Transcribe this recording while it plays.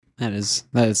That is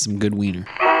some good wiener.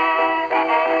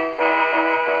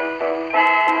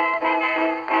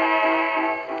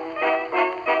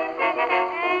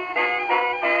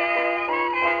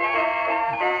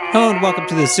 Hello and welcome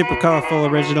to the super colorful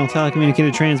original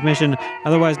telecommunicated transmission,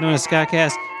 otherwise known as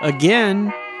Skycast.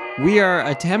 Again, we are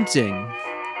attempting,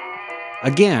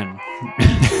 for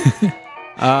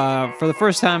the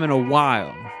first time in a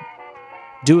while,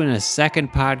 doing a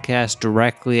second podcast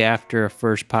directly after a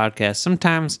first podcast.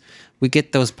 Sometimes we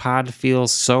get those pod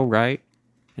feels so right,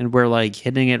 and we're like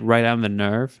hitting it right on the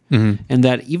nerve, and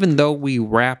that even though we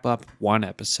wrap up one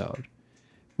episode,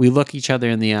 we look each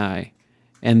other in the eye,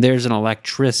 and there's an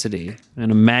electricity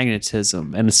and a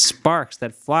magnetism and sparks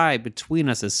that fly between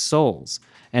us as souls.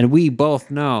 And we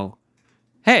both know,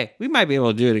 hey, we might be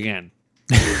able to do it again.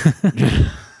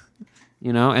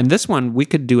 You know, and this one, we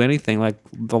could do anything. Like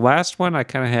the last one, I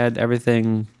kind of had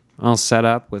everything all set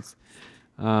up with,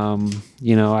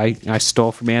 I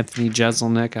stole from Anthony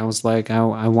Jeselnik. I was like,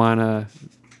 I want to...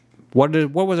 What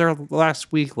was our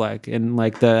last week like? And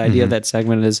like the idea of that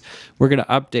segment is we're going to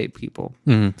update people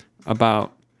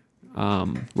about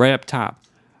right up top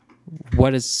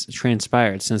what has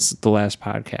transpired since the last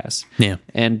podcast. Yeah.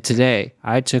 And today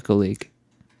I took a leak.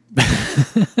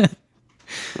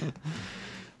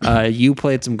 You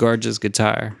played some gorgeous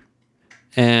guitar,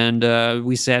 and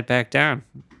we sat back down.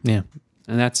 Yeah.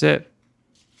 And that's it.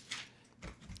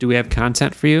 Do we have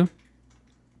content for you?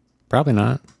 Probably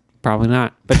not. Probably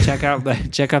not. But check out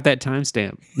that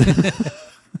timestamp.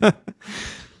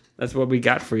 That's what we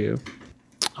got for you.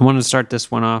 I want to start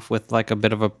this one off with like a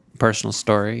bit of a personal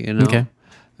story, Okay.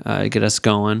 To get us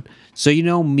going. So you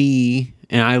know me,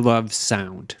 and I love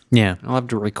sound. Yeah. I love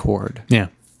to record. Yeah.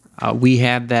 We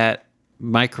had that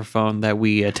microphone that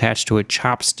we attached to a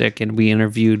chopstick, and we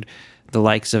interviewed the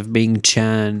likes of Ming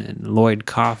Chen and Lloyd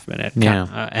Kaufman at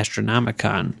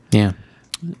Astronomicon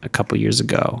a couple years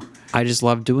ago. I just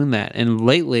love doing that. And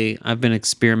lately, I've been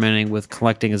experimenting with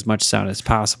collecting as much sound as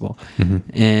possible.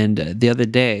 And the other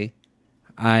day,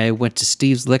 I went to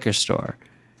Steve's liquor store,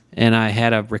 and I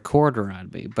had a recorder on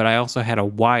me, but I also had a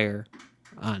wire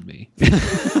on me.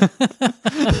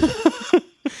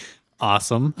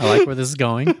 Awesome. I like where this is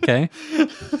going. Okay.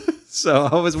 So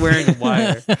I was wearing a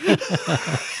wire.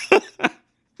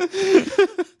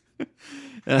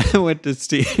 And I went to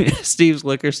Steve's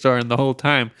liquor store, and the whole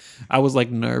time I was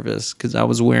like nervous because I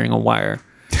was wearing a wire.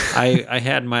 I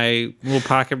had my little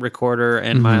pocket recorder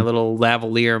and my little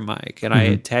lavalier mic, and I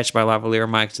attached my lavalier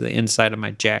mic to the inside of my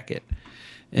jacket,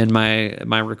 and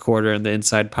my recorder in the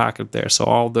inside pocket there. So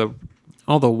all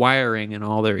the wiring and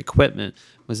all their equipment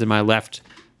was in my left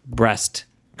breast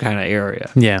kind of area.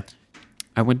 Yeah.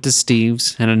 I went to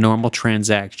Steve's, had a normal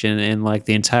transaction, and like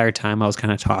the entire time I was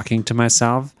kind of talking to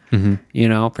myself,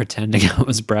 pretending I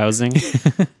was browsing.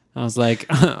 I was like,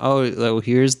 oh,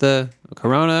 here's the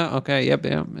Corona. Okay, yep.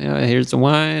 Here's the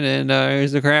wine, and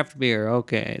here's the craft beer.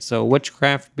 Okay, so which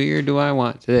craft beer do I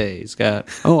want today? It's got,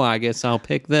 I guess I'll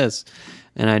pick this.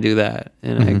 And I do that,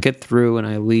 and I get through, and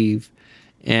I leave.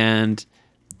 And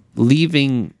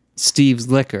leaving Steve's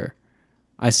liquor,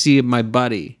 I see my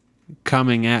buddy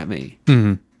coming at me,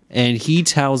 and he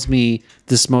tells me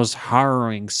this most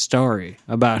harrowing story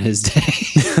about his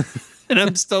day. And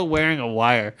I'm still wearing a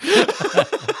wire.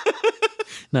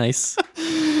 Nice.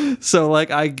 So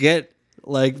like I get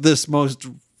like this most,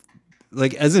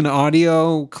 like as an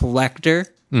audio collector,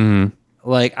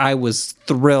 like I was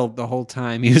thrilled the whole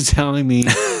time he was telling me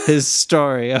his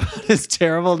story about his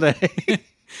terrible day.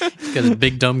 He's got a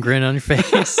big dumb grin on your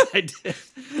face. I did.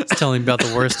 He's telling me about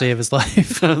the worst day of his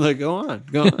life. I'm like, go on.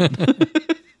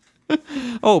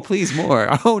 Oh, please more.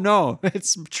 Oh no,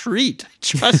 it's a treat.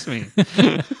 Trust me.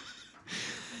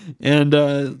 And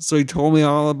so he told me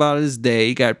all about his day.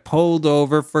 He got pulled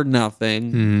over for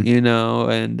nothing,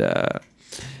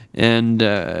 and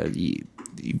he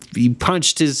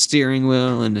punched his steering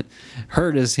wheel and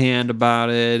hurt his hand about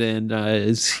it, and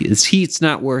his heat's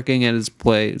not working at his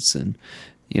place, and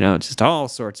just all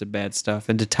sorts of bad stuff.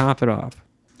 And to top it off,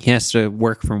 he has to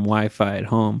work from Wi-Fi at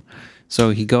home,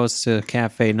 so he goes to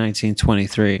Cafe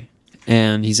 1923.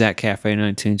 And he's at Cafe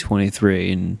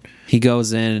 1923, and he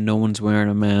goes in, and no one's wearing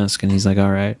a mask, and he's like,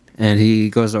 all right. And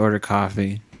he goes to order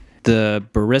coffee. The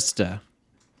barista,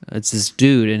 it's this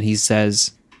dude, and he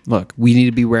says, look, we need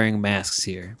to be wearing masks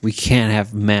here. We can't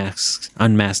have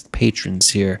unmasked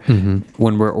patrons here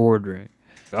when we're ordering.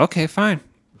 Okay, fine.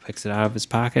 Picks it out of his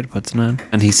pocket, puts it on,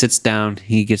 and he sits down.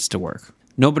 He gets to work.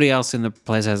 Nobody else in the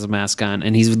place has a mask on,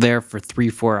 and he's there for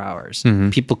 3-4 hours.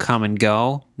 People come and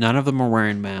go. None of them are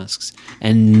wearing masks,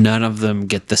 and none of them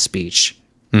get the speech.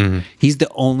 He's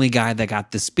the only guy that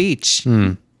got the speech.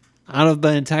 out of the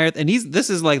entire. And this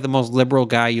is like the most liberal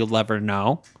guy you'll ever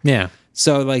know. Yeah.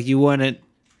 So like you wouldn't.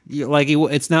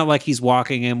 It's not like he's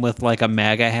walking in with like a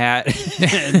MAGA hat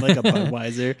and like a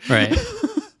Budweiser, Right.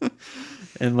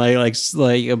 and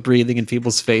like breathing in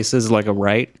people's faces like a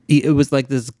right. It was like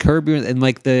this curb and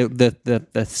like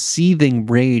the seething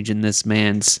rage in this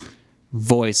man's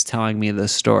voice telling me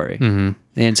this story the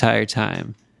entire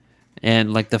time,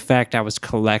 and like the fact I was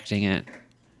collecting it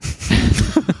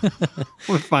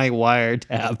with my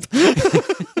wiretap.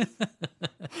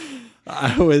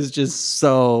 I was just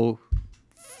so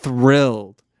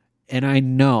thrilled, and I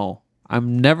know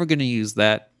I'm never going to use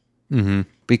that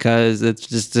because it's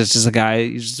just a guy,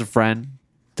 he's just a friend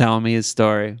telling me his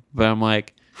story. But I'm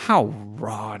like, how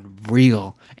raw and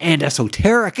real and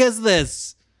esoteric is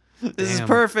this? This is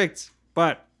perfect.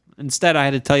 But instead, I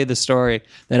had to tell you the story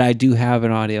that I do have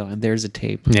an audio, and there's a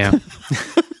tape. Yeah.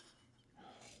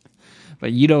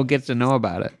 But you don't get to know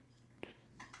about it.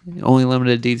 Only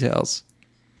limited details.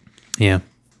 Yeah.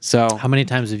 So How many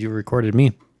times have you recorded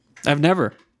me? I've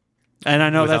never. And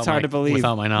I know Without that's hard to believe.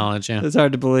 Without my knowledge, yeah. It's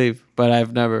hard to believe, but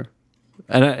I've never.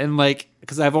 And like,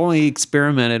 because I've only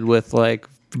experimented with like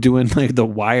doing like The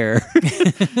Wire,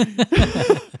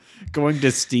 going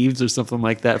to Steve's or something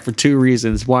like that for two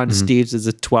reasons. One, Steve's is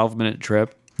a 12-minute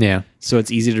trip. Yeah. So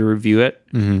it's easy to review it.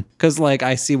 Because like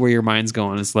I see where your mind's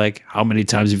going. It's like, how many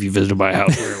times have you visited my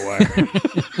house for a Wire?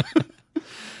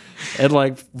 And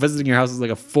like visiting your house is like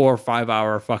a 4 or 5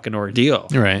 hour fucking ordeal.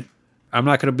 Right. I'm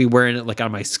not going to be wearing it like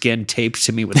on my skin taped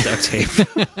to me with duct tape.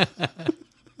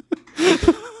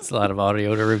 It's a lot of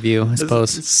audio to review, I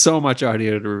suppose. It's so much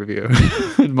audio to review.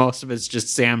 And most of it's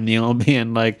just Sam Neill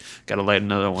being like, gotta light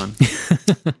another one.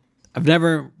 I've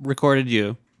never recorded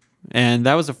you. And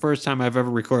that was the first time I've ever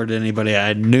recorded anybody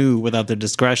I knew without their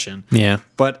discretion. Yeah.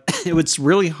 But it was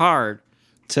really hard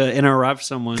to interrupt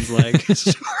someone's like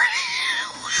story.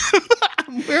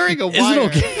 I'm wearing a wire.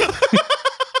 Is it okay?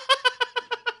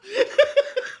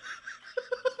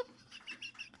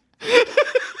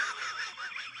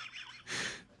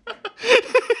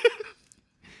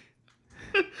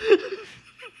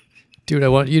 Dude, I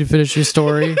want you to finish your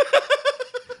story,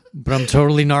 but I'm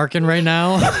totally narking right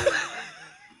now.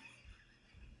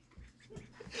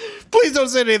 Please don't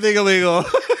say anything illegal.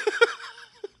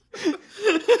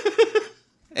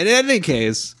 In any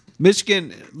case,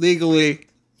 Michigan legally,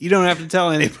 you don't have to tell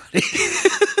anybody.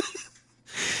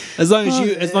 As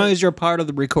long as you're part of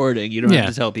the recording, you don't have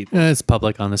to tell people. It's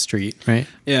public on the street, right?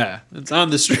 Yeah, it's on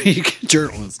the street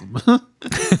journalism.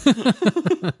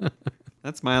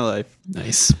 That's my life.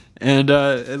 Nice. And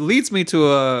it leads me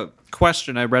to a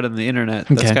question I read on the internet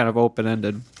that's kind of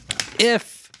open-ended.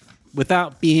 If,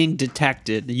 without being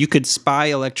detected, you could spy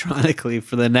electronically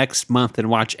for the next month and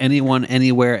watch anyone,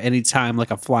 anywhere, anytime like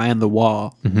a fly on the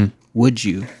wall, would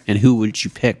you? And who would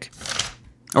you pick?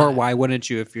 Or why wouldn't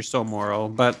you if you're so moral?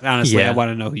 But honestly, I want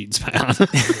to know who you'd spy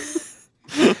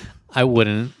on. I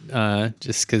wouldn't,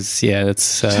 just because,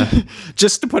 it's...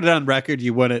 Just to put it on record,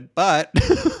 you wouldn't, but...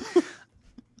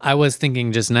 I was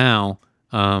thinking just now,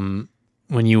 when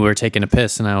you were taking a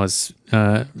piss and I was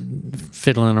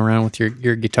fiddling around with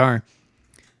your guitar,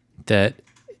 that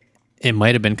it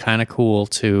might have been kind of cool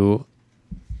to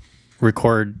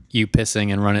record you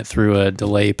pissing and run it through a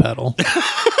delay pedal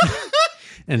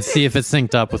and see if it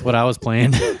synced up with what I was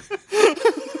playing.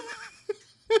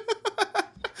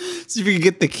 See if you could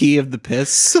get the key of the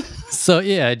piss. So,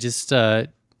 yeah, just...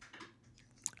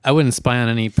 I wouldn't spy on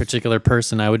any particular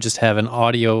person. I would just have an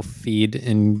audio feed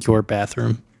in your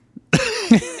bathroom.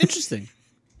 Interesting.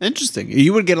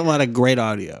 You would get a lot of great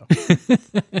audio.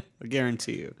 I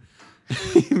guarantee you.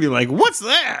 You'd be like, what's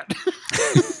that?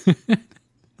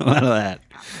 A lot of that.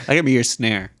 I could be your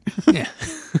snare. Yeah.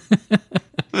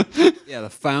 Yeah, the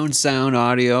found sound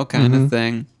audio kind of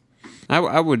thing.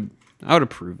 I would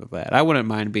approve of that. I wouldn't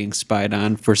mind being spied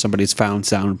on for somebody's found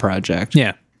sound project.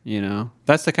 Yeah. You know,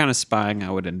 that's the kind of spying I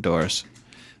would endorse.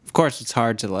 Of course, it's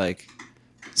hard to like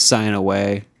sign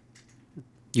away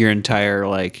your entire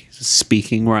like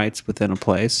speaking rights within a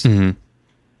place.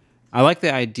 I like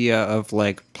the idea of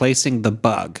like placing the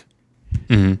bug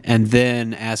and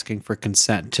then asking for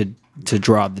consent to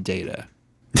draw the data.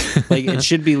 Like it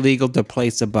should be legal to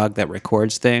place a bug that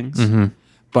records things,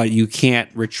 but you can't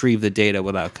retrieve the data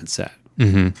without consent.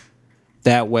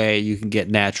 That way you can get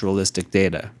naturalistic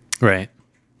data. Right.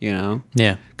 You know?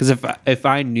 Yeah. Because if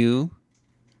I knew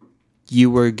you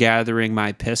were gathering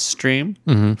my piss stream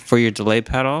for your delay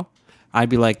pedal, I'd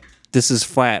be like, this is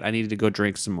flat. I need to go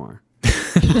drink some more.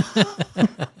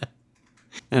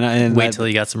 and wait till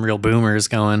you got some real boomers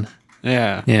going.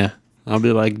 Yeah. I'll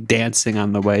be like dancing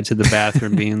on the way to the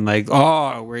bathroom being like,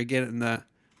 oh, we're getting the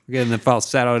We're getting the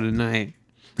falsetto tonight.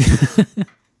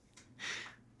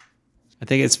 I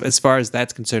think it's, as far as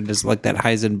that's concerned, it's like that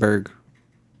Heisenberg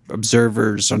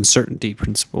observer's uncertainty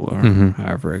principle, or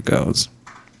however it goes.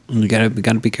 And we gotta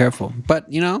be careful. But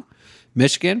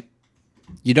Michigan,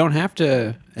 you don't have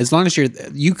to. As long as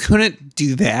you couldn't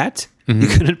do that. You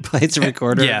couldn't place a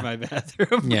recorder in my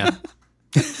bathroom. Yeah.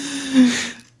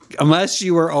 Unless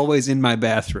you were always in my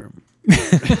bathroom.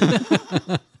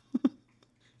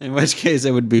 In which case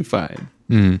it would be fine.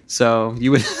 So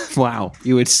you would,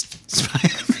 you would spy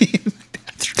on me in my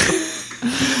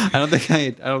bathroom. I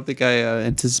don't think I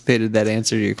anticipated that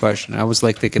answer to your question. I was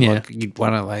like thinking, you'd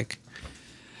want to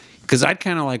because I'd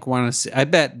kind of want to see. I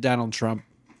bet Donald Trump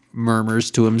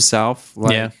murmurs to himself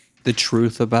the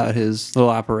truth about his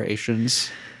little operations.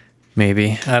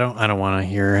 Maybe. I don't want to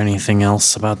hear anything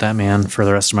else about that man for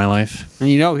the rest of my life. And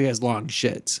he has long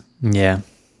shits. Yeah.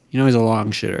 He's a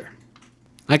long shitter.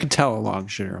 I could tell a long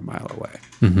shitter a mile away.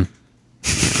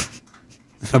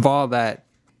 Of all that,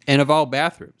 and of all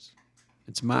bathrooms,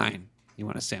 it's mine you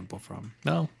want to sample from.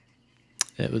 No.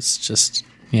 It was just,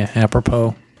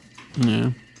 apropos.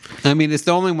 Yeah. I mean, it's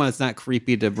the only one that's not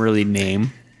creepy to really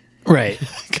name. Right.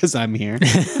 Because I'm here.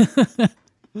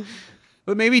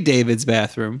 But maybe David's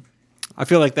bathroom. I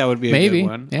feel like that would be a good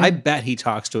one. Yeah. I bet he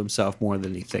talks to himself more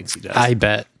than he thinks he does. I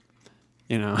bet.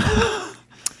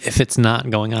 If it's not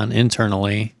going on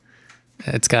internally,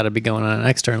 it's got to be going on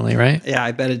externally, right? Yeah,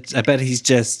 I bet he's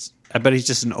just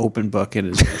an open book in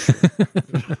his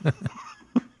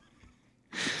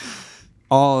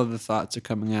all of the thoughts are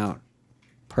coming out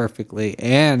perfectly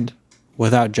and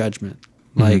without judgment.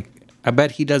 I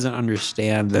bet he doesn't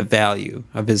understand the value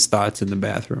of his thoughts in the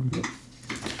bathroom.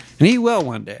 And he will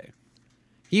one day.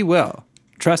 He will.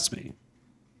 Trust me.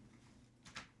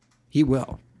 He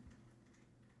will.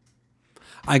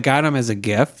 I got him as a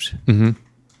gift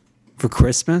for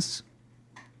Christmas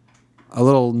a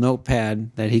little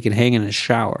notepad that he can hang in his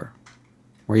shower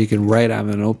where he can write on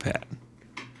the notepad.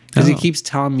 Because he keeps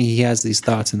telling me he has these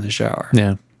thoughts in the shower.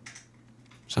 Yeah.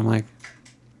 So I'm like,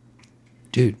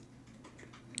 dude,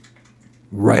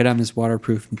 write on this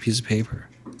waterproof piece of paper.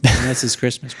 And that's his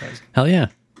Christmas present. Hell yeah.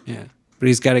 Yeah. But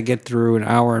he's got to get through an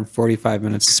hour and 45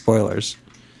 minutes of spoilers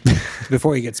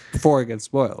before it gets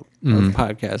spoiled of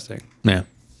podcasting. Yeah.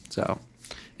 So,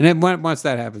 and then once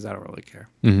that happens, I don't really care.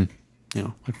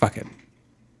 Fuck it.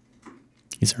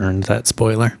 He's earned that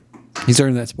spoiler.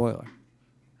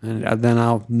 And then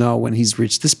I'll know when he's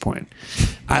reached this point.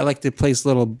 I like to place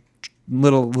little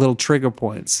trigger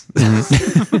points.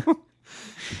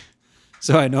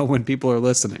 So I know when people are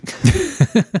listening.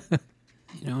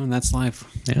 And that's life.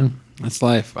 Yeah. That's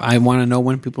life. I want to know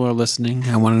when people are listening.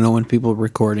 I want to know when people are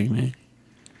recording me.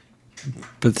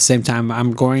 But at the same time,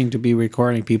 I'm going to be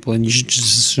recording people, and you should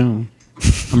just assume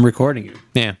I'm recording you.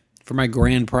 Yeah. For my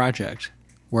grand project,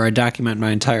 where I document my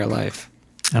entire life.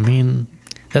 I mean,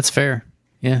 that's fair.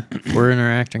 Yeah. We're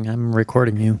interacting. I'm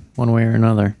recording you one way or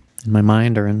another. In my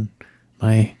mind or in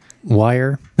my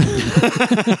wire.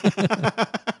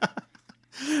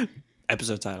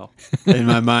 Episode title. In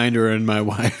my mind or in my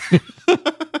wire.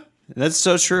 That's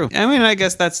so true. I mean, I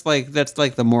guess that's like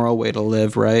the moral way to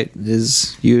live, right?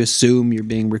 Is you assume you're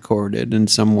being recorded in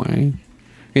some way,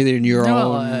 either in your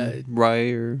own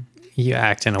right, or you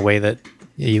act in a way that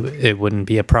it wouldn't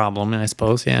be a problem, I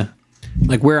suppose. Yeah.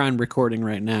 Like we're on recording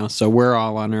right now, so we're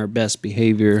all on our best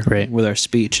behavior with our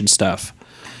speech and stuff.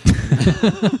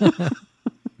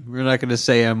 We're not going to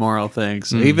say immoral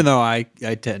things, even though I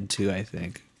tend to, I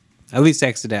think. At least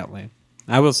accidentally.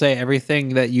 I will say everything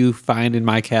that you find in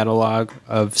my catalog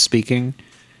of speaking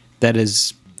that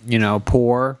is,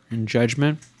 poor in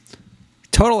judgment,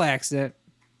 total accident.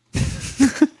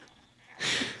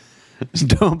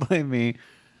 Don't blame me.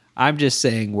 I'm just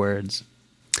saying words,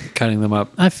 cutting them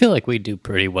up. I feel like we do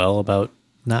pretty well about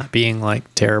not being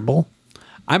terrible.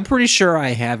 I'm pretty sure I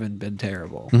haven't been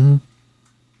terrible.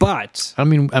 But I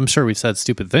mean, I'm sure we've said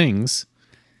stupid things.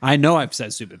 I know I've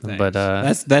said stupid things, but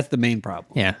that's the main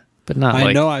problem. Yeah, but not.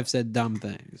 I know I've said dumb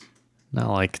things. Not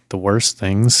like the worst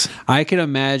things. I can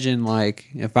imagine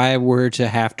if I were to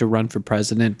have to run for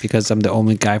president because I'm the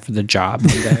only guy for the job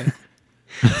one day.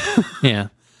 Yeah,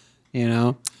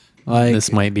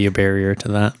 this might be a barrier to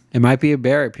that. It might be a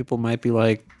barrier. People might be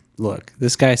like, "Look,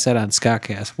 this guy said on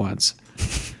Scottcast once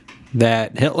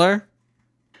that Hitler.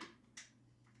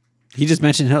 He just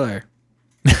mentioned Hitler.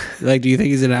 Do you think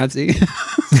he's a Nazi?"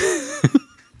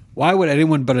 Why would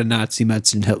anyone but a Nazi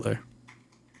mention Hitler?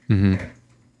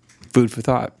 Food for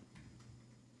thought.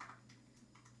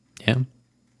 Yeah.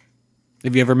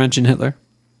 Have you ever mentioned Hitler?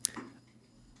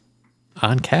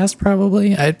 On cast,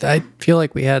 probably. I feel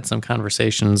like we had some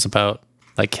conversations about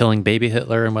like killing baby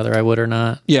Hitler and whether I would or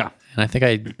not. Yeah. And I think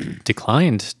I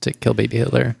declined to kill baby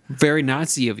Hitler. Very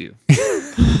Nazi of you.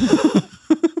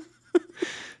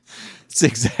 It's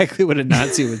exactly what a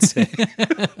Nazi would say.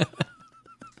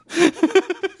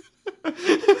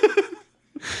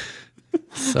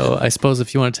 So I suppose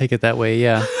if you want to take it that way,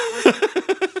 yeah.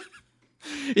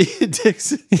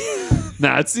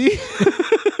 Nazi?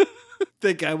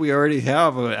 Thank God we already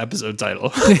have an episode title.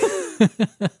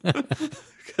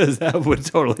 Because that would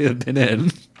totally have been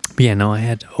in. But yeah, no, I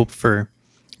had hope for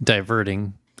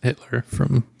diverting Hitler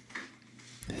from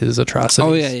his atrocities.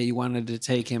 Oh, yeah, you wanted to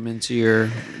take him into your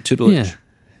tutelage.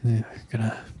 Yeah,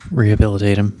 gonna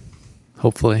rehabilitate him,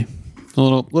 hopefully. A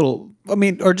little, I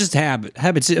mean, or just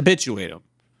habituate him.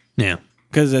 Yeah.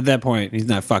 Because at that point, he's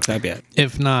not fucked up yet.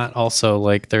 If not, also,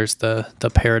 like, there's the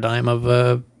paradigm of,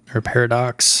 or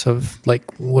paradox of,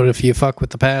 like, what if you fuck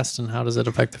with the past and how does it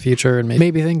affect the future? And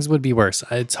maybe things would be worse.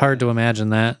 It's hard to imagine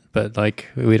that, but, like,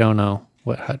 we don't know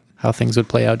how things would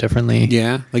play out differently.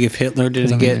 Yeah, like if Hitler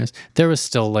didn't get... There was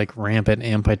still, like, rampant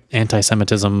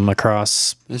anti-Semitism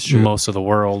across most of the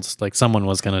world. Like, someone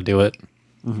was going to do it.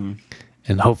 Mm-hmm.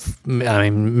 And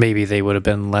maybe they would have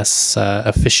been less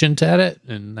efficient at it,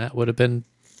 and that would have been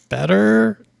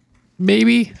better.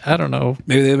 Maybe, I don't know.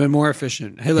 Maybe they'd have been more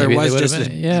efficient. Hitler was just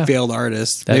a failed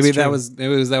artist. That's maybe true. that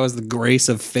was the grace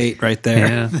of fate right there.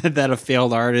 Yeah. That a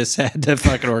failed artist had to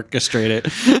fucking orchestrate it.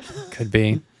 Could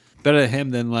be better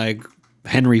him than like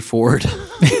Henry Ford.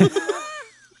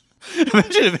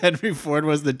 Imagine if Henry Ford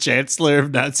was the chancellor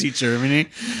of Nazi Germany.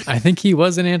 I think he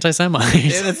was an anti-Semite.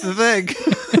 Yeah, that's the thing.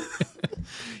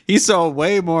 He sold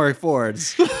way more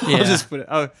Fords. Yeah. I'll just put it.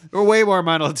 Or way more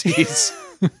Model Ts.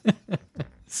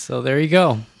 So there you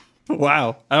go.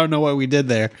 Wow. I don't know what we did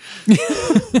there.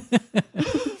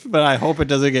 But I hope it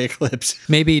doesn't get clipped.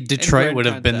 Maybe Detroit would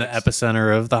have been the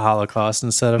epicenter of the Holocaust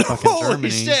instead of fucking Holy Germany.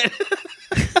 Shit.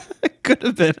 It could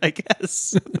have been, I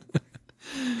guess.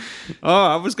 Oh,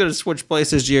 I was going to switch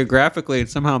places geographically and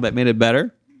somehow that made it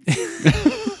better.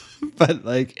 But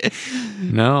like,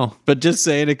 no. But just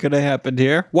saying it could have happened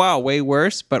here. Wow, way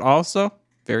worse, but also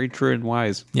very true and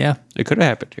wise. Yeah. It could have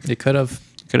happened here. It could have.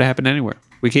 Could have happened anywhere.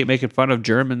 We keep making fun of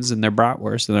Germans and their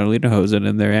bratwurst and their lederhosen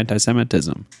and their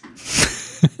anti-Semitism.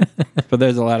 But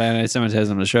there's a lot of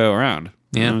anti-Semitism to show around.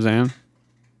 You know what I'm saying?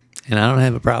 And I don't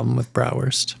have a problem with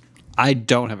bratwurst. I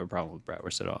don't have a problem with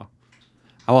bratwurst at all.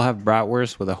 I will have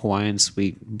bratwurst with a Hawaiian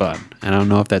sweet bun. And I don't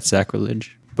know if that's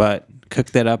sacrilege, but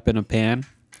cook that up in a pan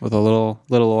with a little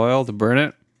oil to burn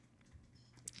it.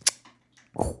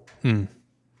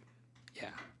 Yeah.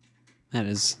 That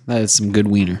is some good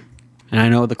wiener. And I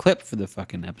know the clip for the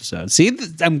fucking episode. See,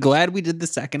 I'm glad we did the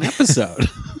second episode.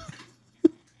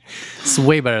 It's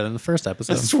way better than the first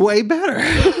episode. It's way better.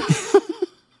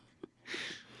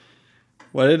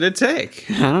 What did it take?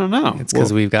 I don't know. It's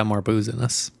because we've got more booze in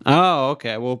us. Oh,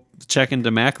 okay. We'll check into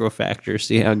macro factors,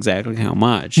 see how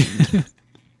much.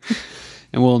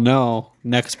 And we'll know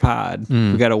next pod.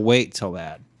 We got to wait till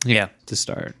that to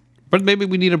start. But maybe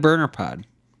we need a burner pod.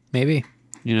 Maybe.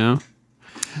 You know?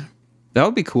 That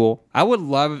would be cool. I would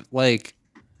love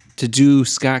to do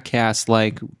Scottcast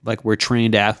like we're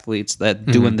trained athletes that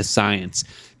doing the science,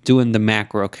 doing the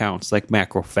macro counts, like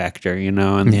macro factor, you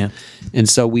know? And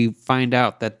so we find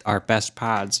out that our best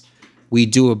pods, we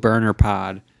do a burner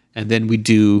pod, and then we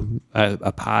do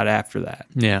a pod after that.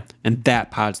 Yeah. And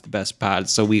that pod's the best pod.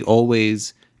 So we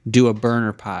always do a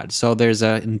burner pod. So there's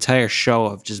an entire show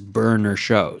of just burner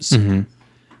shows. Mm-hmm.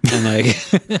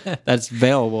 And that's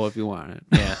available if you want it.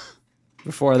 Yeah.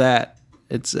 Before that,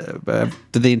 it's the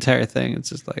entire thing. It's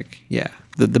just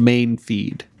the main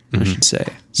feed, I should say.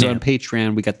 So on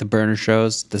Patreon, we got the burner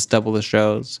shows. That's double the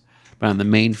shows. But on the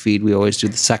main feed, we always do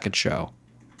the second show.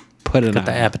 Put it on.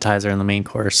 The appetizer and the main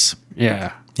course.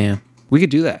 Yeah. Yeah. We could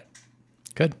do that.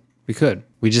 Good. We could.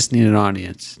 We just need an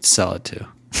audience to sell it to.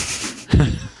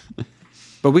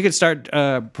 But we could start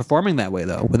performing that way,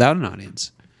 though, without an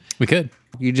audience. We could.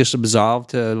 You just absolve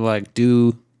to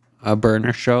do a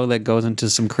burner show that goes into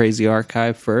some crazy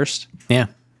archive first. Yeah.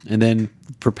 And then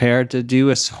prepare to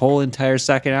do a whole entire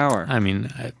second hour. I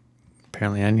mean,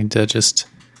 apparently I need to just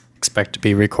expect to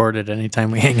be recorded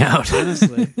anytime we hang out.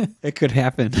 Honestly, it could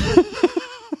happen.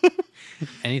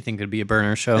 Anything could be a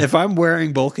burner show. If I'm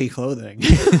wearing bulky clothing,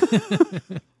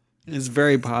 it's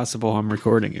very possible I'm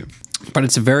recording you. But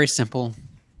it's a very simple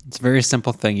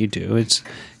thing you do.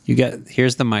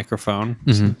 Here's the microphone.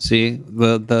 Mm-hmm. See,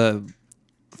 the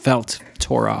felt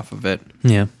tore off of it.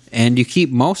 Yeah. And you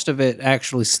keep most of it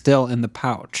actually still in the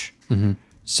pouch. Mm-hmm.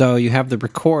 So you have the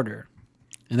recorder,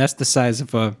 and that's the size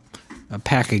of a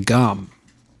pack of gum.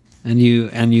 And you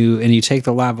take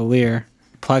the lavalier,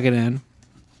 plug it in,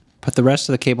 Put the rest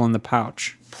of the cable in the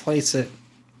pouch. Place it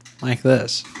like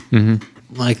this.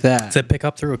 Like that. Does it pick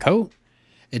up through a coat?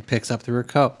 It picks up through a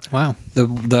coat. Wow.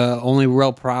 The only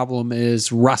real problem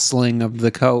is rustling of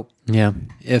the coat. Yeah.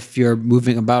 If you're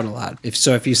moving about a lot.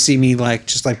 If you see me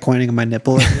just pointing at my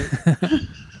nipple at you,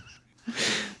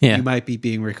 Yeah. you might be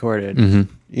being recorded.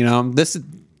 This is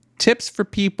tips for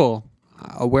people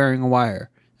wearing a wire.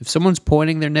 If someone's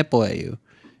pointing their nipple at you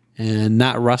and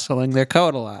not rustling their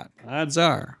coat a lot, odds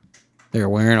are they're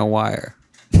wearing a wire.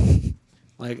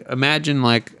 Imagine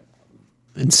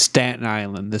in Staten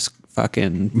Island, this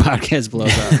fucking podcast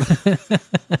blows up.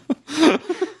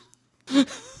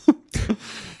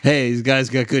 Hey, these guys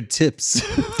got good tips.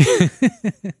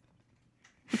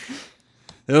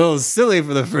 A little silly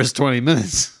for the first 20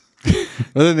 minutes.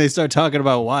 But then they start talking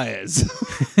about wires.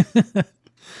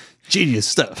 Genius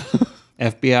stuff.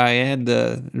 FBI and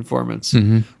informants.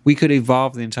 We could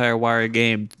evolve the entire wire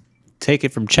game. Take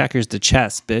it from checkers to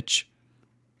chess, bitch.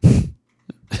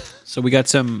 So we got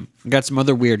some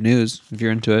other weird news if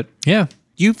you're into it. Yeah.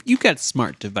 You've got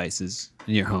smart devices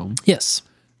in your home. Yes.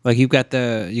 You got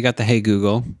the Hey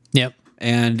Google. Yep.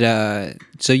 And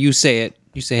so you say it.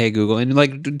 You say Hey Google,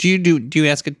 and do you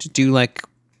ask it to do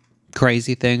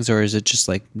crazy things, or is it just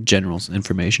general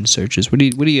information searches? What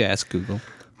do you ask Google?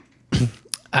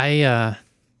 I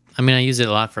use it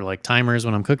a lot for timers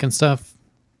when I'm cooking stuff.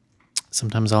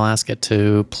 Sometimes I'll ask it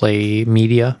to play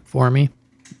media for me.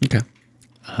 Okay.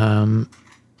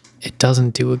 It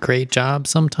doesn't do a great job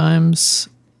sometimes,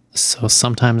 so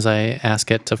sometimes I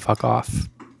ask it to fuck off.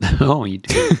 Oh, you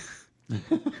do.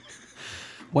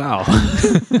 Wow.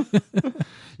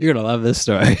 You're going to love this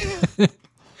story.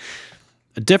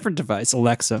 A different device,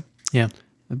 Alexa. Yeah.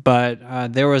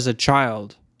 But there was a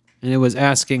child, and it was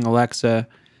asking Alexa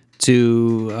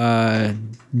to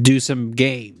do some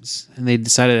games. And they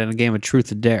decided on a game of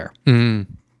Truth or Dare. Mm.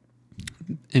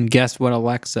 And guess what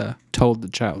Alexa told the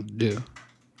child to do?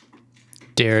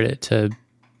 Dared it to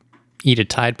eat a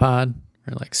Tide Pod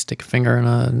or stick a finger in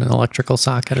an electrical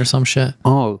socket or some shit.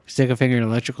 Oh, stick a finger in an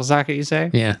electrical socket, you say?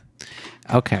 Yeah.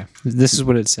 Okay. This is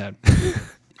what it said.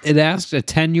 It asked a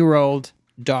 10-year-old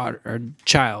daughter or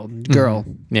child, girl,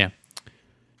 Yeah.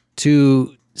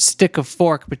 to stick a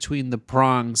fork between the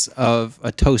prongs of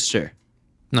a toaster.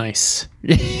 Nice.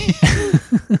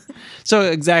 So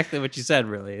exactly what you said,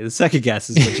 really. The second guess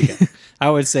is what you get. I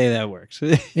would say that works.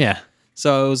 Yeah.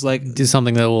 So it was Do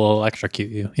something that will electrocute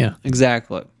you. Yeah.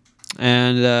 Exactly.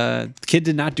 And the kid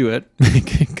did not do it.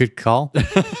 Good call.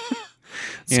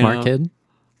 Smart kid.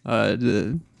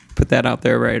 Put that out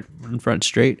there right in front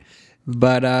straight.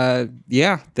 But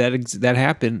that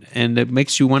happened, and it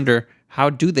makes you wonder, how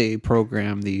do they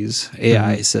program these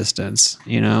AI assistants?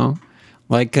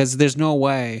 Because there's no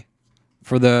way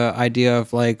for the idea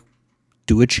of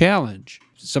do a challenge.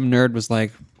 Some nerd was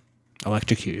like,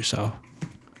 electrocute yourself.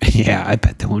 Yeah, I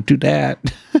bet they won't do that.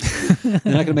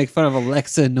 They're not gonna make fun of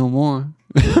Alexa no more.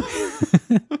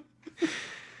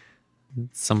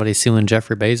 Somebody suing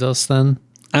Jeffrey Bezos then?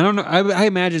 I don't know. I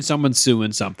imagine someone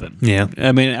suing something. Yeah.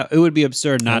 I mean, it would be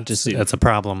absurd not to sue. That's a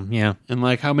problem. Yeah. And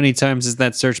how many times has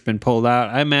that search been pulled out?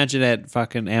 I imagine at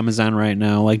fucking Amazon right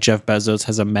now, Jeff Bezos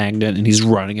has a magnet and he's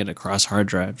running it across hard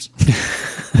drives.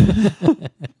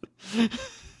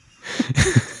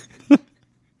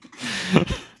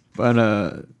 But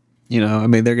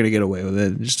they're gonna get away with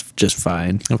it just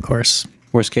fine. Of course.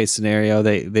 Worst case scenario,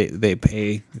 they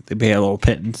pay a little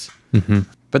pittance. Mm-hmm.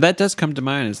 But that does come to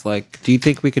mind. Is do you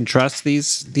think we can trust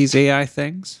these AI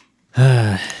things?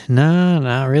 No,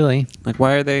 not really.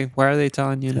 Why are they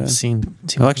telling you to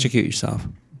electrocute yourself?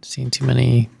 Seen too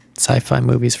many sci-fi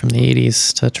movies from the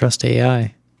 80s to trust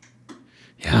AI.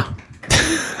 Yeah.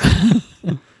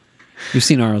 You've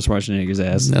seen Arnold Schwarzenegger's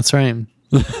ass. That's right.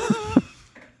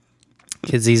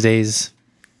 Kids these days,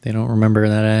 they don't remember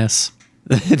that ass.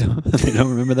 They don't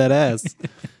remember that ass.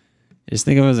 Just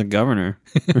think of him as a governor.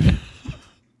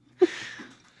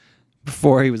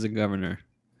 Before he was a governor,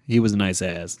 he was a nice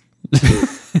ass.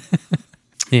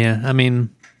 Yeah,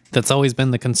 that's always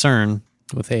been the concern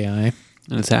with AI.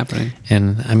 And it's happening.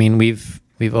 And we've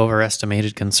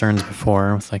overestimated concerns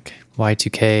before with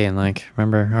Y2K and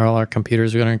remember all our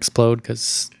computers were going to explode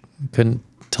because we couldn't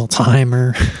tell time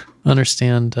or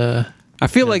understand. I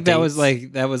feel that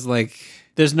was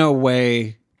there's no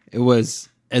way it was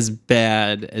as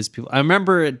bad as people. I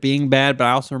remember it being bad, but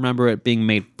I also remember it being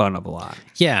made fun of a lot.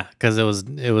 Yeah, because it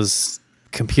was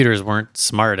computers weren't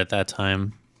smart at that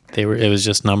time. It was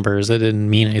just numbers. It didn't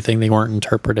mean anything. They weren't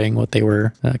interpreting what they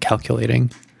were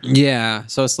calculating. Yeah,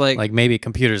 so it's like maybe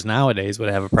computers nowadays would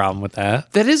have a problem with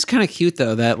that. that is kind of cute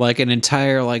though. That like an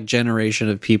entire like generation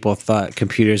of people thought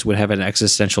computers would have an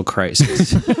existential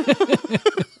crisis.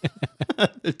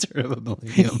 The turn of a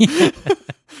millennium. Yeah.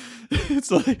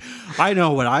 It's like I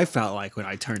know what I felt like when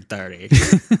I turned 30.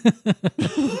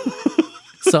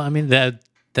 So I mean that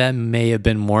may have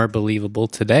been more believable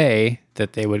today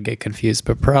that they would get confused,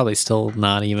 but probably still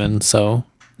not even so.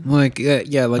 Like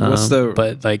yeah, like what's the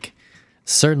but like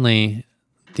certainly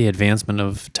the advancement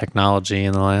of technology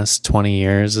in the last 20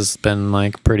 years has been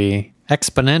like pretty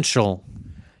exponential.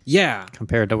 Yeah,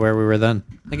 compared to where we were then.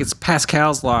 I think it's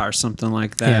Pascal's law or something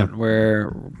like that,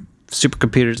 where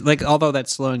supercomputers, like, although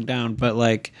that's slowing down, but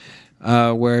like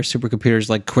where supercomputers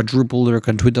like quadrupled or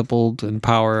quintupled in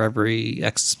power every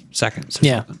X seconds or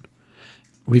something.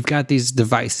 We've got these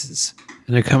devices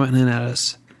and they're coming in at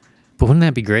us. But wouldn't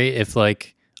that be great if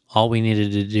like all we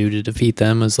needed to do to defeat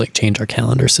them is like change our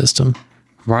calendar system?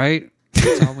 Right?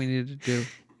 That's all we needed to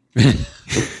do.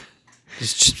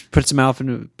 Just put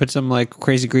some like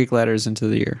crazy Greek letters into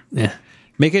the year. Yeah.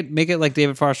 Make it like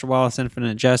David Foster Wallace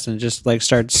Infinite Jest and just like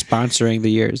start sponsoring the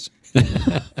years.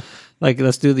 Like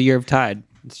let's do the year of Tide.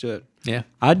 Let's do it. Yeah.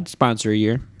 I'd sponsor a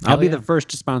year. I'll be the first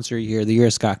to sponsor a year, the year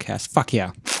of Scottcast. Fuck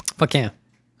yeah. Fuck yeah.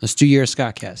 Let's do year of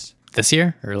Scottcast. This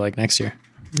year or like next year?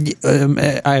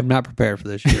 I am not prepared for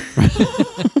this year.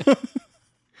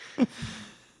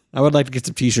 I would like to get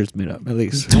some t-shirts made up at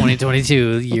least.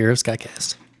 2022 year of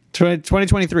Scottcast.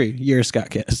 2023 year of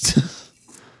Scottcast.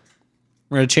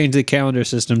 We're going to change the calendar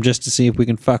system just to see if we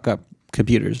can fuck up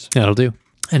computers. That'll do.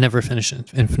 I never finished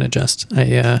Infinite Jest.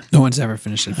 No one's ever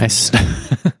finished it. I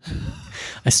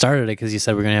started it because you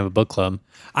said we're going to have a book club.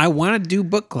 I want to do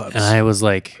book clubs. And I was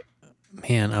like,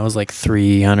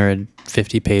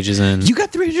 350 pages in. You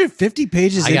got 350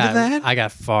 pages into that? I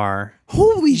got far.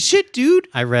 Holy shit, dude.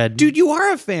 I read. Dude, you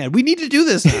are a fan. We need to do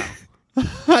this now.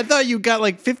 I thought you got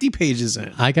like 50 pages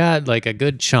in. I got like a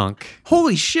good chunk.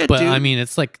 Holy shit, but, dude. I mean,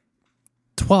 it's like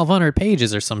 1,200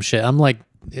 pages or some shit. I'm like,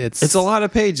 it's a lot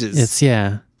of pages. It's,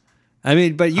 yeah. I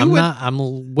mean, but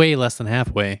I'm way less than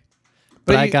halfway.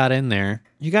 But I got in there.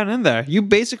 You got in there. You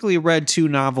basically read 2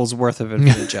 novels worth of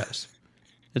Infinite Jest.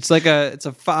 It's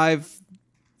a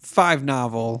five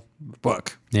novel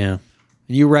book. Yeah.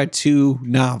 And you read 2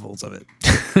 novels of it.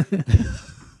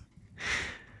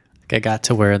 I got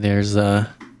to where there's it's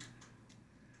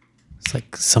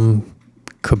like some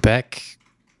Quebec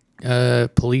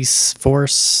police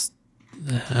force.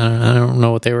 I don't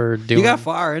know what they were doing. You got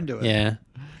far into it. Yeah.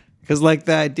 Because like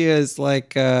the idea is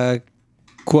like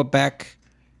Quebec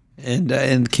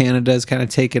and Canada is kind of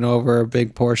taking over a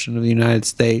big portion of the United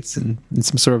States and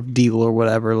some sort of deal or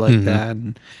whatever like that.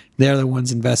 And they're the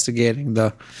ones investigating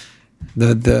the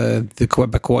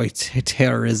Quebecois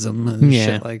terrorism and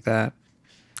shit like that.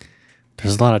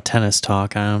 There's a lot of tennis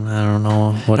talk. I don't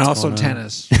know what's and also going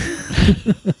tennis.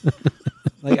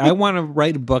 Like I want to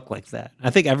write a book like that.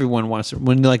 I think everyone wants to.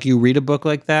 When like you read a book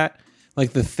like that,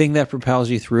 like the thing that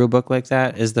propels you through a book like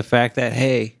that is the fact that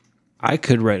hey, I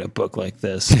could write a book like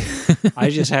this. I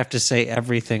just have to say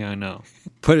everything I know.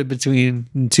 Put it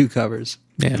between 2 covers.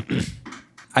 Yeah.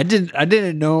 I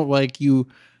didn't know like you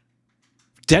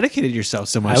dedicated yourself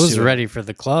so much. I was ready for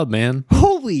the club, man.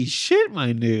 Holy shit,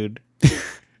 my dude.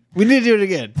 We need to do it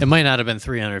again. It might not have been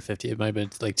 350. It might have been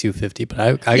like 250,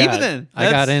 but I got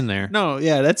in there. No,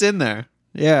 yeah, that's in there.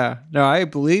 Yeah. No, I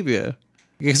believe you.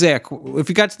 Because yeah, if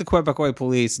you got to the Quebecois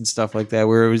police and stuff like that,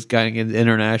 where it was getting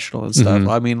international and stuff,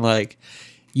 I mean, like,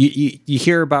 you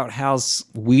hear about Hal's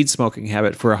weed smoking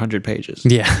habit for 100 pages.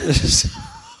 Yeah. So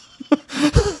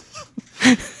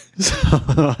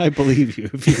I believe you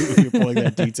if you're pulling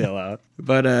that detail out.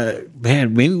 But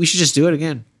man, maybe we should just do it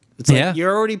again. It's like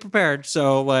you're already prepared,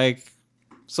 so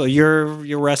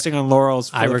you're resting on laurels.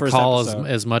 For I the recall first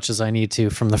as much as I need to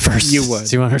from the first you would.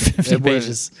 250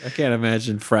 pages. I can't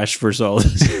imagine fresh for all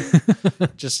this.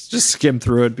 just skim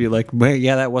through it, be like,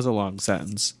 yeah, that was a long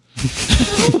sentence.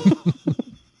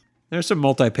 There's some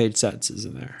multi-page sentences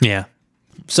in there. Yeah.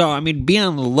 So I mean, be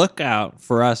on the lookout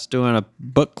for us doing a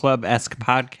book club-esque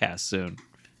podcast soon,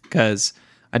 because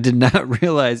I did not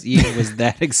realize Ian was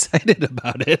that excited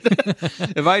about it.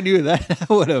 If I knew that,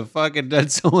 I would have fucking done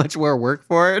so much more work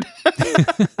for it.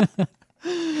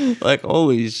 Like,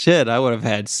 holy shit, I would have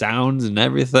had sounds and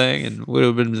everything and would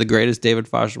have been the greatest David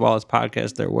Foster Wallace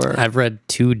podcast there were. I've read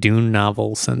 2 Dune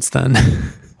novels since then.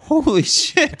 Holy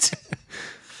shit.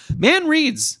 Man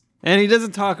reads, and he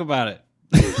doesn't talk about it.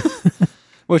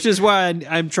 Which is why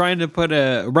I'm trying to put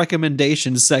a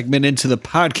recommendation segment into the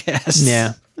podcast.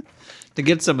 Yeah. To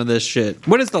get some of this shit.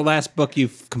 What is the last book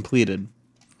you've completed?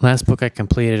 Last book I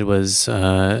completed was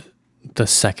the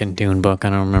second Dune book. I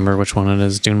don't remember which one it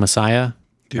is. Dune Messiah?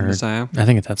 Dune Messiah? I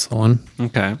think that's the one.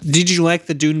 Okay. Did you like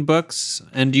the Dune books?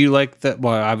 And do you like that?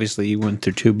 Well, obviously you went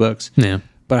through 2 books. Yeah.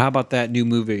 But how about that new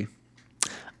movie?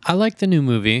 I like the new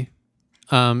movie.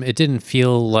 It didn't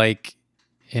feel like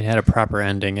it had a proper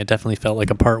ending. It definitely felt like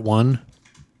a part 1,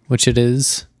 which it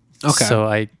is. Okay. So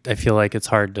I feel like it's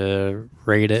hard to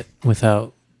rate it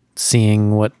without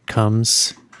seeing what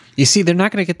comes. You see, they're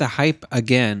not going to get the hype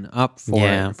again up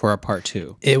for a part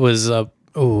 2. It was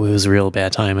real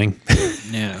bad timing.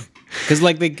 Yeah. Because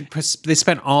like they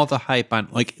spent all the hype on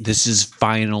like this is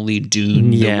finally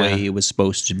Dune the way it was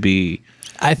supposed to be.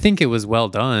 I think it was well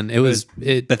done. It was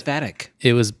pathetic.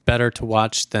 It was better to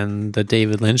watch than the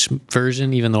David Lynch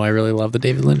version, even though I really love the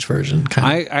David Lynch version.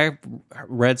 I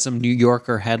read some New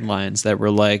Yorker headlines that were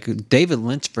like, David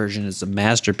Lynch version is a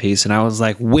masterpiece. And I was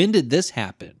like, when did this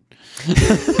happen?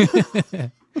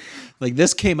 Like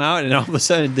this came out and all of a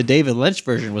sudden the David Lynch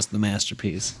version was the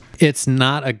masterpiece. It's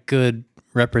not a good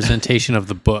representation of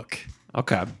the book.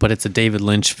 Okay. But it's a David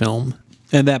Lynch film.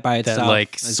 And that by itself that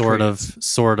like sort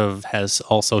of has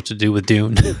also to do with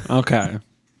Dune. Okay.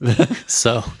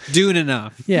 So Dune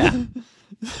enough. Yeah.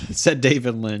 Said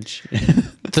David Lynch.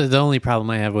 The only problem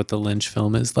I have with the Lynch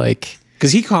film is like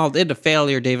because he called it a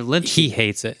failure, David Lynch. He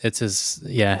hates it. It's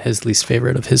his least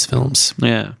favorite of his films.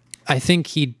 Yeah. I think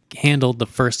he handled the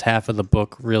first half of the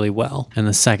book really well. And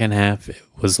the second half it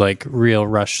was like real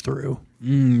rushed through.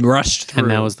 Rushed through.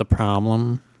 And that was the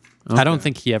problem. Okay. I don't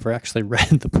think he ever actually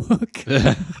read the book.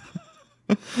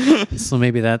 So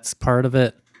maybe that's part of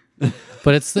it.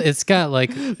 But it's got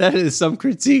like that is some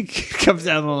critique comes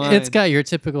down the line. It's got your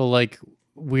typical like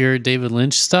weird David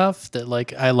Lynch stuff that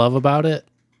like I love about it.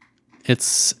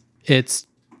 It's the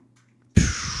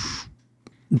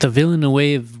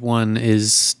Villeneuve one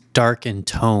is dark in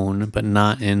tone, but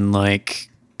not in like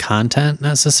content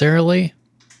necessarily.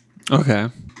 Okay.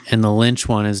 And the Lynch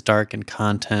one is dark in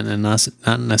content and not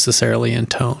necessarily in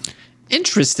tone.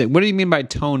 Interesting. What do you mean by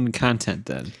tone and content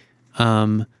then?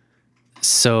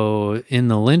 So in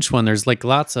the Lynch one, there's like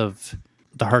lots of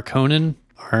the Harkonnen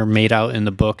are made out in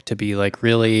the book to be like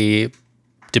really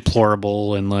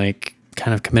deplorable and like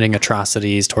kind of committing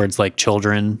atrocities towards like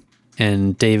children.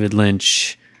 And David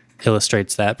Lynch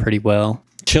illustrates that pretty well.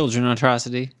 Children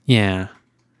atrocity? Yeah.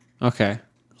 Okay.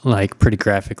 Like pretty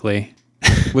graphically.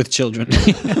 With children.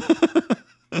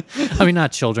 I mean,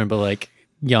 not children, but like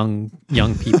young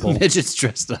people. Midgets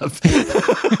dressed up.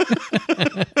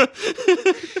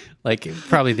 Like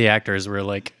probably the actors were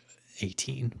like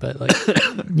 18, but like,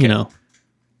 you know,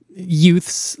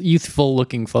 youthful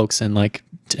looking folks and like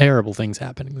terrible things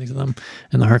happening to them.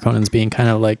 And the Harkonnens being kind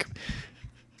of like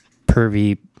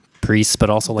pervy priests,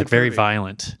 but also like very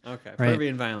violent. Okay. Right? Pervy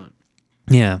and violent.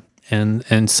 Yeah.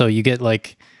 And so you get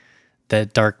like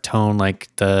that dark tone, like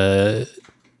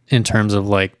in terms of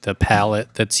like the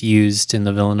palette that's used in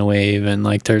the Villeneuve, and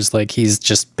like there's like he's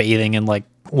just bathing in like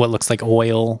what looks like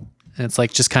oil, and it's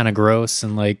like just kind of gross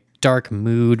and like dark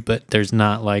mood, but there's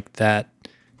not like that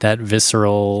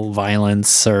visceral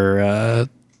violence or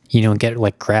get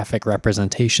like graphic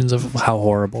representations of how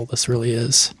horrible this really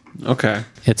is. Okay.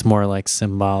 It's more like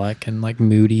symbolic and like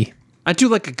moody. I do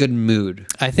like a good mood.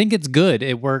 I think it's good.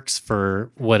 It works for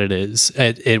what it is.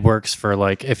 It works for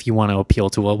like if you want to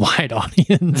appeal to a wide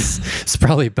audience. It's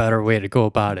probably a better way to go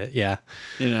about it. Yeah.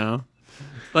 You know,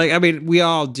 like, I mean, we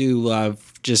all do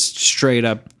love just straight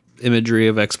up imagery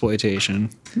of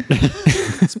exploitation,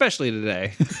 especially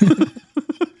today.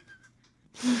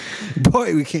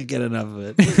 Boy, we can't get enough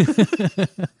of it.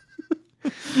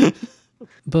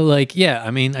 But like, yeah,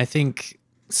 I mean, I think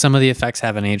some of the effects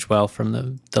haven't aged well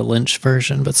from the Lynch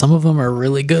version, but some of them are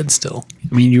really good still.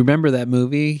 I mean, you remember that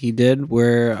movie he did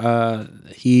where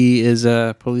he is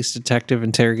a police detective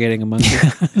interrogating a monkey?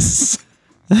 Yes.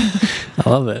 I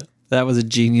love it. That was a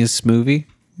genius movie.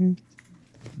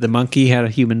 The monkey had a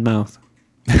human mouth.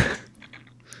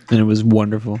 And it was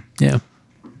wonderful. Yeah.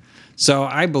 So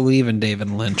I believe in David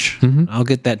Lynch. Mm-hmm. I'll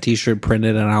get that t-shirt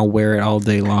printed and I'll wear it all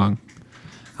day long.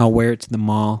 I'll wear it to the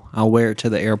mall. I'll wear it to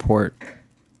the airport.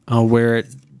 I'll wear it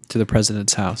to the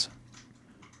president's house.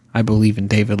 I believe in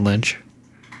David Lynch.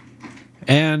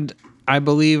 And I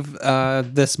believe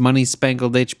this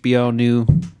money-spangled HBO new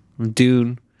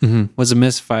Dune was a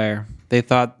misfire. They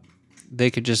thought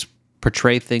they could just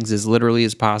portray things as literally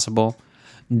as possible,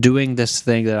 doing this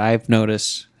thing that I've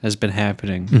noticed has been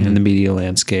happening in the media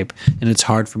landscape, and it's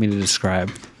hard for me to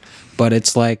describe. But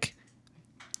it's like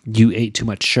you ate too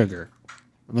much sugar.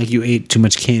 Like you ate too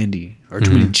much candy or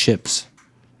too many chips.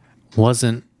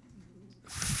 Wasn't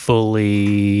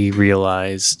fully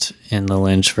realized in the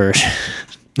Lynch version.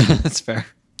 That's fair.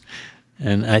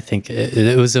 And I think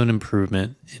it was an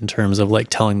improvement in terms of like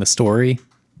telling the story.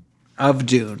 Of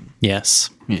Dune. Yes.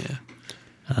 Yeah.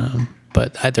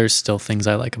 But there's still things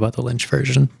I like about the Lynch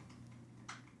version.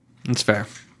 That's fair.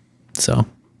 So.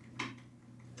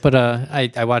 But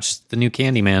I watched the new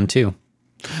Candyman too.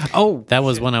 Oh. That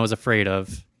was one I was afraid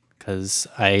of because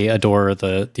I adore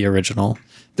the original.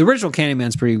 The original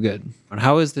Candyman's pretty good. But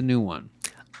how is the new one?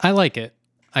 I like it.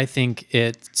 I think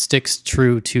it sticks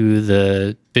true to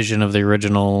the vision of the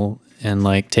original and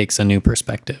like takes a new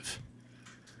perspective.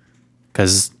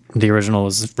 Because the original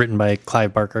was written by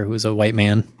Clive Barker, who's a white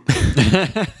man.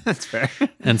 That's fair.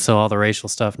 And so all the racial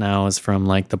stuff now is from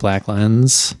like the black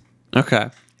lens. Okay.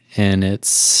 And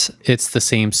it's the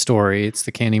same story. It's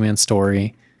the Candyman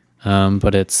story.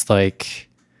 But it's like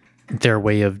their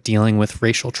way of dealing with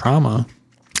racial trauma.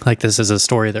 Like this is a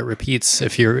story that repeats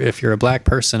if you're a black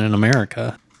person in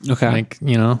America. Okay. Like,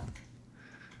 you know,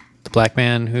 the black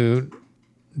man who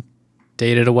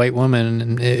dated a white woman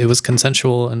and it was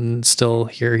consensual and still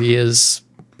here he is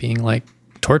being like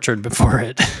tortured before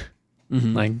it.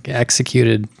 Mm-hmm. Like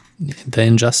executed the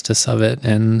injustice of it.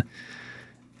 And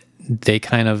they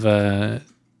kind of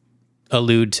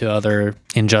allude to other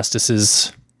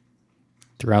injustices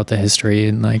throughout the history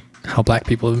and like how black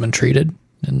people have been treated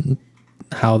and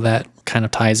how that kind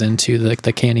of ties into the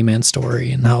Candyman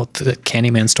story and how the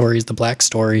Candyman story is the black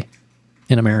story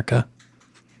in America.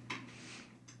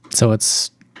 So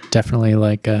it's definitely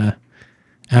like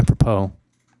apropos.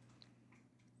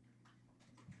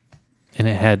 And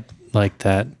it had like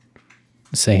that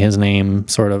say his name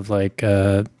sort of like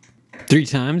 3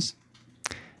 times?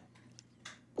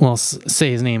 Well,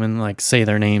 say his name and like say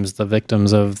their names, the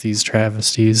victims of these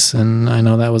travesties. And I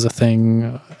know that was a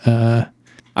thing.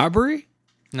 Arbery?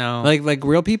 No. Like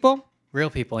real people? Real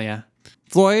people, yeah.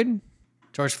 Floyd?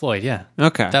 George Floyd, yeah.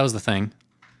 Okay. That was the thing.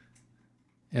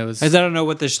 It was. I don't know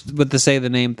what the say the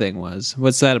name thing was.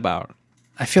 What's that about?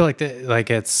 I feel like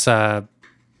it's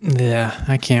yeah.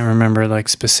 I can't remember like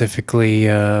specifically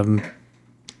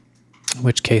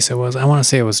which case it was. I want to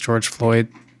say it was George Floyd,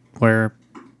 where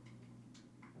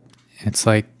it's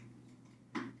like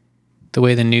the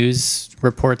way the news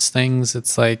reports things.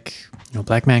 It's like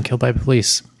black man killed by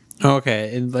police.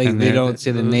 Okay, and like they don't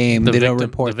say the name. They don't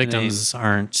report the victims.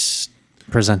 Aren't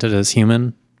presented as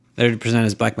human. They're presented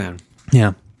as black man.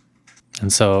 Yeah,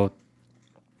 and so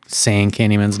saying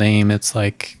Candyman's name, it's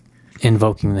like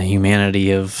invoking the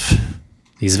humanity of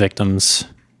these victims.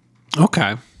 Okay,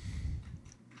 and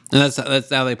that's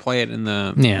how they play it in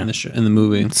the in the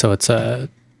movie. So it's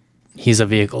he's a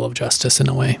vehicle of justice in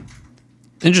a way.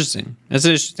 Interesting. That's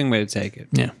an interesting way to take it.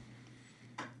 Yeah.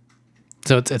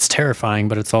 So it's terrifying,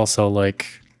 but it's also like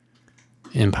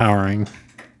empowering.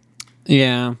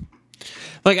 Yeah.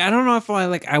 Like I don't know if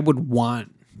I would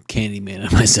want Candyman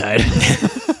on my side.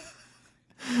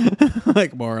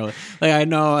 Like morally. Like I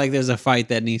know like there's a fight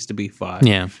that needs to be fought.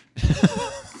 Yeah.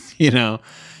 And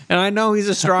I know he's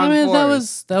a strong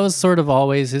force. that was sort of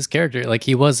always his character. Like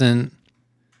he wasn't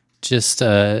just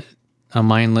a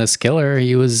mindless killer.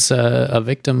 He was a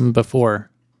victim before.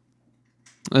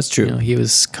 That's true. He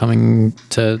was coming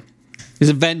to. He's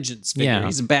a vengeance figure. Yeah.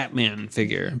 He's a Batman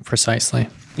figure. Precisely.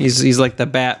 He's like the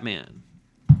Batman.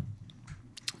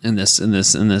 In this.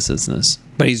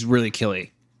 But he's really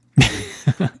killy.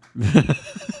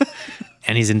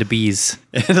 And he's into bees.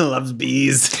 And loves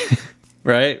bees.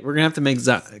 Right? We're gonna have to make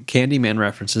Candyman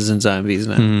references in zombies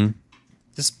now. Mm-hmm.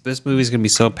 This movie's gonna be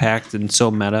so packed and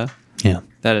so meta. Yeah.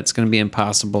 That it's going to be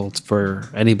impossible for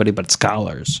anybody but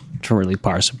scholars to really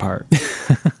parse apart.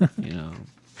 There's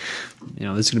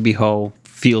going to be whole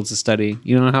fields of study.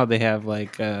 You know how they have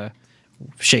like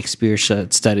Shakespeare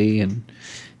study and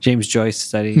James Joyce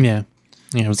study? Yeah.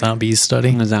 Zombies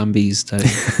study. A zombies study.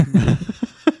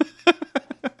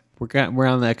 We're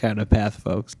on that kind of path,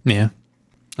 folks. Yeah.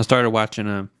 I started watching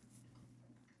a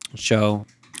show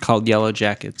called Yellow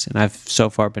Jackets, and I've so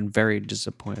far been very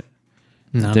disappointed.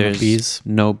 There's bees.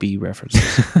 No bee references.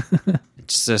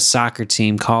 It's just a soccer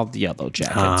team called the Yellow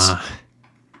Jackets.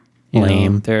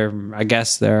 Lame. I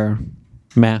guess their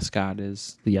mascot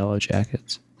is the Yellow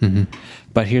Jackets. Mm-hmm.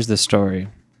 But here's the story.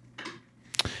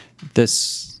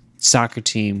 This soccer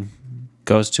team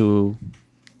goes to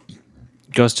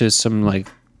some like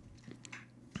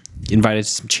invited to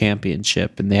some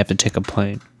championship, and they have to take a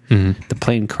plane. Mm-hmm. The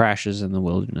plane crashes in the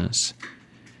wilderness,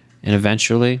 and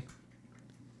eventually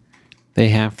they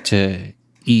have to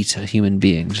eat a human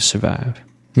being to survive.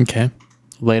 Okay.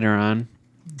 Later on,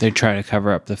 they try to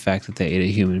cover up the fact that they ate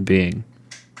a human being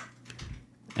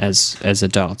as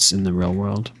adults in the real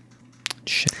world.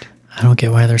 Shit. I don't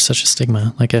get why there's such a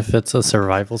stigma. Like, if it's a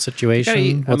survival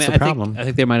situation, what's the problem? I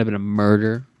think there might have been a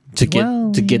murder to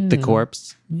get the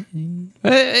corpse. Then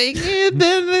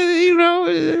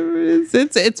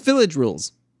it's village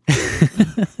rules.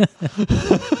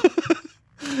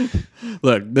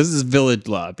 Look, this is village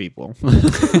law, people.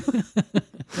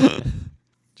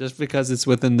 Just because it's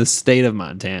within the state of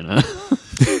Montana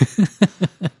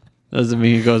doesn't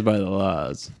mean it goes by the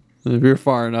laws. If you're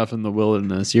far enough in the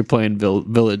wilderness, you're playing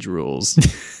village rules.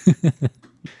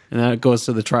 And that goes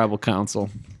to the tribal council.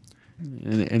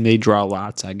 And they draw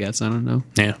lots, I guess. I don't know.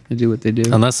 Yeah. They do what they do.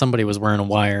 Unless somebody was wearing a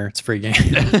wire, it's free game.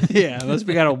 Yeah, unless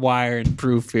we got a wire and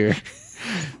proof here.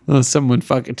 Unless someone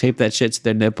fucking taped that shit to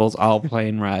their nipples, all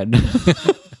plane ride.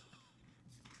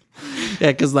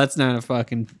 Yeah, because that's not a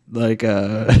fucking, like,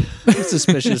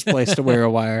 suspicious place to wear a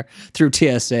wire through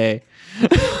TSA.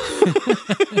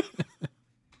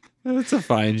 It's a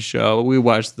fine show. We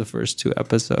watched the first 2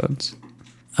 episodes.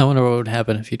 I wonder what would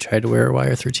happen if you tried to wear a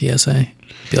wire through TSA.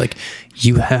 Be like,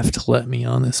 you have to let me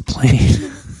on this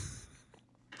plane.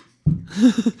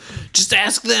 Just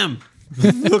ask them.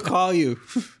 They'll call you.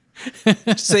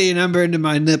 Just say your number into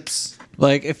my nips.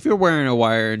 Like, if you're wearing a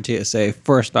wire in TSA,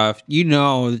 first off, you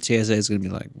know the TSA is going to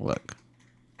be like, look,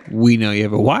 we know you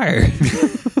have a wire.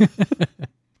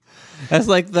 That's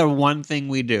like the one thing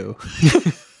we do.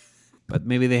 But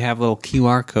maybe they have little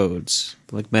QR codes,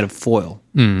 like made of foil,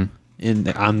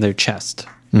 on their chest.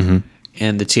 Mm-hmm.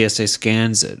 And the TSA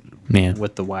scans it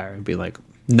with the wire and be like,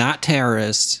 not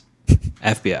terrorists,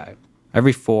 FBI.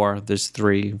 Every 4, there's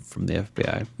 3 from the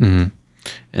FBI. Mm-hmm.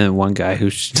 And one guy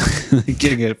who's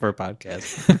getting it for a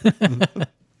podcast.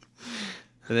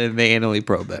 And then they anally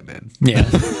probe that man. Yeah.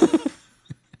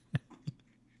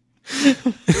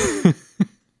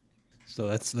 So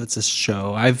that's a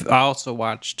show. I also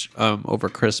watched over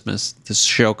Christmas this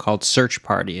show called Search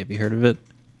Party. Have you heard of it?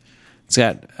 It's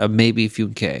got Maybe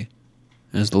Fune K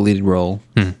as the lead role.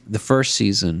 The first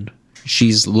season,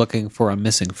 she's looking for a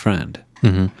missing friend.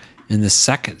 Mm-hmm. In the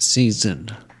second season,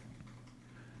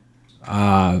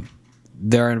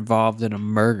 they're involved in a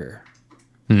murder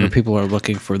where people are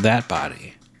looking for that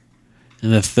body.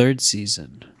 In the third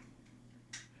season,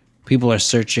 people are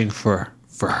searching for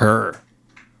her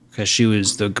because she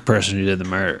was the person who did the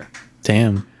murder.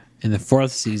 Damn. In the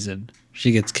fourth season,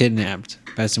 she gets kidnapped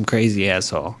by some crazy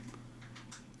asshole.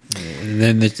 And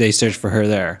then they search for her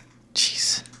there.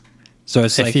 Jeez. So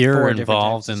it's if you're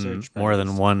involved in more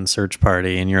than one search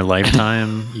party in your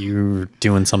lifetime, you're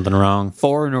doing something wrong.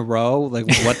 4 in a row? Like,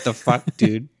 what the fuck,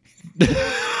 dude? Like,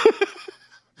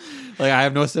 I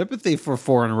have no sympathy for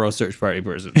 4 in a row search party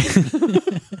person.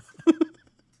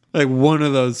 Like, one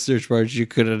of those search parties, you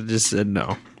could have just said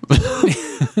no.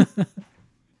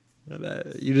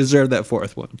 You deserve that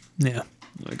 4th one. Yeah.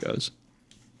 There it goes.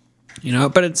 You know,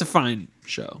 but it's a fine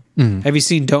show. Mm. Have you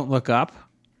seen Don't Look Up?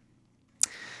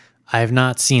 I have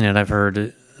not seen it. I've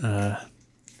heard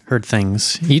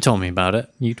things. You told me about it.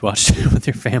 You watched it with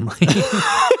your family.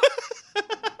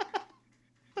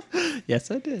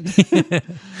 Yes, I did.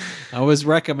 I was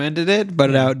recommended it,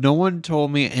 but no one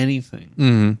told me anything.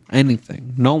 Mm-hmm.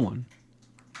 Anything. No one.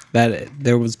 That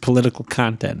there was political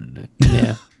content in it.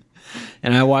 Yeah.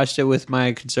 And I watched it with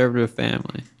my conservative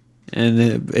family.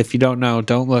 And if you don't know,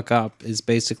 Don't Look Up is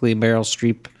basically Meryl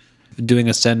Streep doing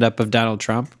a send-up of Donald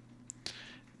Trump.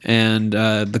 And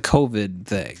the COVID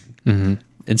thing. Mm-hmm.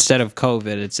 Instead of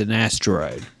COVID, it's an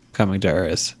asteroid coming to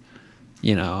Earth.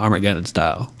 You know, Armageddon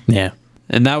style. Yeah.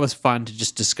 And that was fun to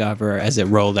just discover as it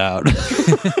rolled out.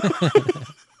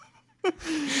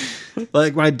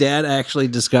 Like, my dad actually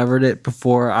discovered it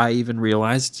before I even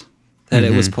realized that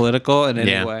it was political in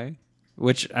any way.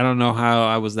 Which, I don't know how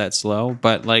I was that slow.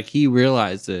 But, like, he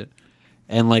realized it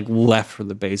and, like, left for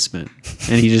the basement.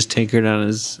 And he just tinkered on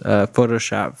his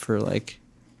Photoshop for, like,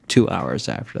 2 hours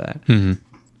after that. Mm-hmm.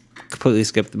 Completely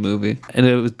skipped the movie. And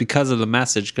it was because of the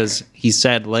message, because he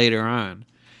said later on,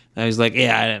 I was like,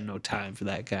 yeah, I have no time for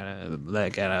that kind of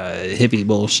hippie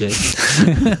bullshit.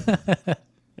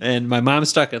 And my mom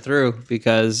stuck it through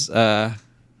because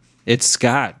it's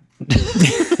Scott.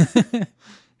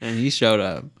 And he showed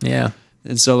up. Yeah.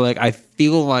 And so, like, I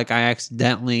feel like I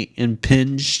accidentally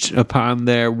impinged upon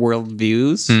their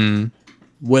worldviews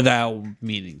without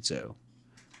meaning to.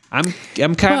 I'm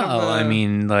kind of. I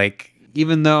mean, like,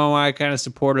 even though I kind of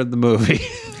supported the movie.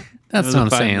 That's what I'm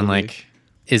saying. Movie. Like,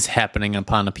 is happening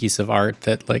upon a piece of art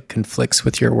that, like, conflicts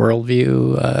with your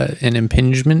worldview an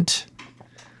impingement?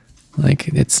 Like,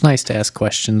 it's nice to ask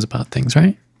questions about things,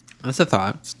 right? That's a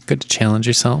thought. It's good to challenge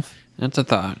yourself. That's a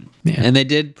thought. Yeah. And they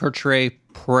did portray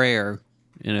prayer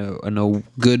in a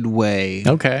good way.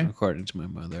 Okay. According to my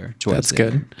mother. That's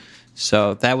good.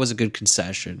 So that was a good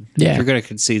concession. Yeah. If you're going to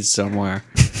concede somewhere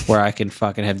where I can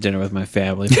fucking have dinner with my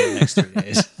family for the next 3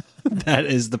 days, that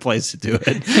is the place to do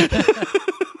it.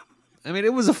 I mean,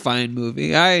 it was a fine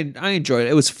movie. I enjoyed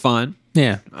it. It was fun.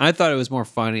 Yeah. I thought it was more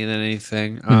funny than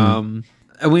anything. I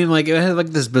mean, like, it had like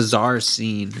this bizarre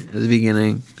scene at the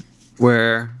beginning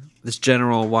where this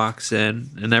general walks in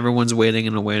and everyone's waiting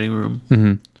in a waiting room.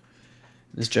 Mm-hmm.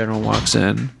 This general walks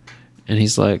in and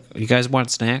he's like, "You guys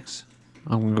want snacks?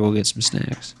 I'm gonna go get some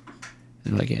snacks."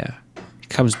 And they're like, "Yeah." He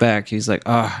comes back. He's like,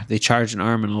 "Oh, they charge an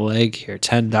arm and a leg here,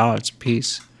 $10 a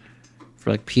piece for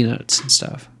like peanuts and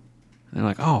stuff." And they're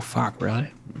like, "Oh fuck,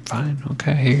 really? Fine,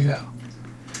 okay, here you go."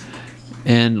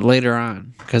 And later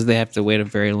on, because they have to wait a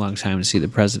very long time to see the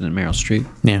president, Meryl Streep.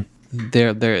 Yeah.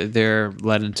 They're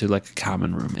led into like a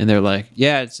common room, and they're like,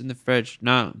 "Yeah, it's in the fridge.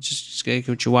 No, just get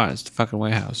what you want. It's the fucking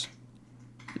White House."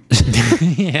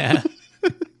 Yeah.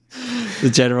 The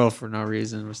general, for no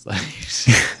reason, was like, It's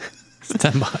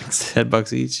 $10.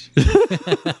 $10 each.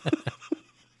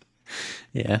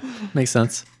 Yeah. Makes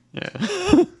sense.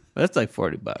 Yeah, that's like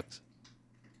 $40.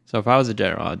 So if I was a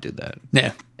general, I'd do that.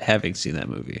 Yeah. Having seen that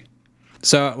movie,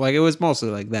 so like it was mostly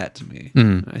like that to me,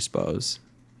 I suppose.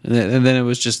 And then it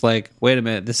was just like, wait a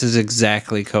minute, this is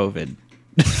exactly COVID.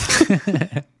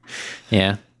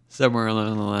 Yeah. Somewhere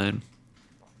along the line.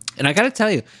 And I got to tell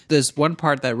you, there's one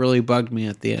part that really bugged me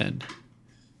at the end.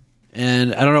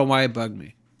 And I don't know why it bugged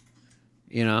me.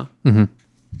 You know? Mm-hmm.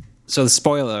 So the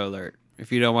spoiler alert,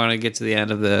 if you don't want to get to the end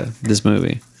of this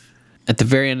movie. At the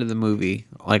very end of the movie,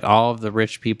 like all of the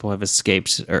rich people have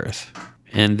escaped Earth.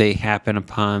 And they happen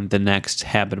upon the next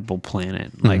habitable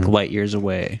planet, like light years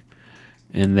away.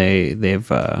 And they've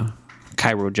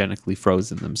cryogenically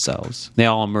frozen themselves. They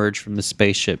all emerge from the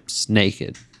spaceships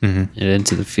naked and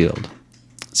into the field.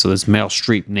 So there's Meryl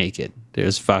Streep naked.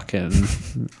 There's fucking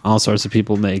all sorts of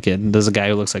people naked. And there's a guy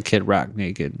who looks like Kid Rock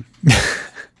naked.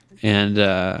 And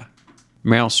Meryl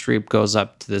Streep goes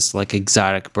up to this like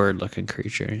exotic bird-looking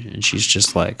creature, and she's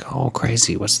just like, "Oh,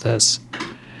 crazy! What's this?"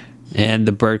 And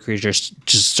the bird creature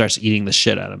just starts eating the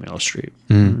shit out of Meryl Streep,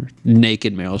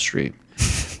 naked Meryl Streep.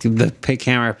 The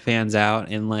camera pans out,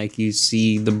 and like you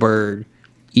see the bird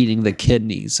eating the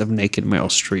kidneys of naked Meryl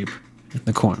Streep in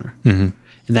the corner.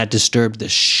 And that disturbed the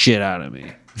shit out of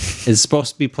me. It's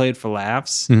supposed to be played for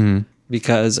laughs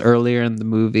because earlier in the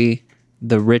movie,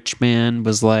 the rich man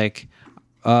was like,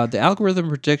 the algorithm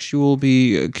predicts you will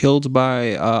be killed by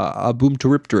a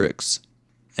boomteripteryx.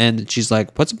 And she's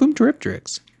like, "What's a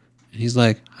boomteripteryx?" And he's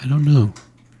like, "I don't know."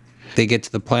 They get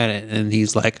to the planet, and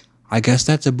he's like, "I guess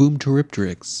that's a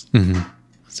boomteripteryx."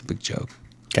 That's a big joke.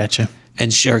 Gotcha.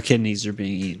 And her kidneys are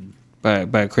being eaten by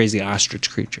a crazy ostrich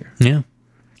creature. Yeah.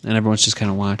 And everyone's just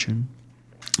kind of watching.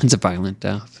 It's a violent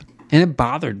death. And it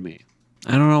bothered me.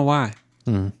 I don't know why.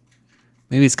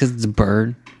 Maybe it's because it's a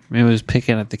bird. Maybe it was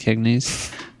picking at the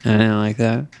kidneys. And I didn't like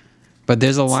that. But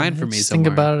there's a line for me somewhere.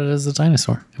 Think about it as a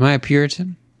dinosaur. Am I a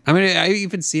Puritan? I mean, I've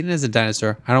even seen it as a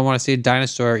dinosaur. I don't want to see a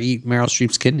dinosaur eat Meryl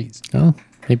Streep's kidneys. Oh,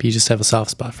 maybe you just have a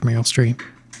soft spot for Meryl Streep.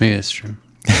 Maybe that's true.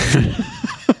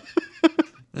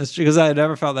 That's true, because I had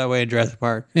never felt that way in Jurassic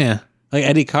Park. Yeah. Like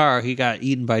Eddie Carr, he got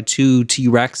eaten by 2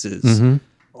 T-Rexes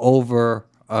over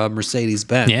a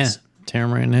Mercedes-Benz. Yeah. Tear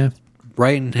him right in half.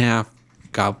 Right in half,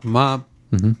 got him up.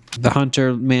 The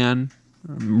hunter man,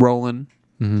 Roland,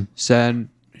 said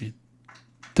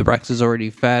the Rex is already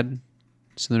fed,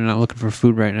 so they're not looking for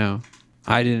food right now.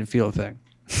 I didn't feel a thing.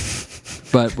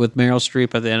 But with Meryl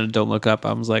Streep at the end of Don't Look Up,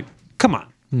 I was like, come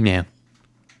on. Yeah.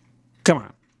 Come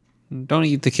on. Don't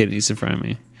eat the kidneys in front of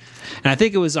me. And I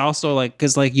think it was also like,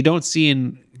 because like you don't see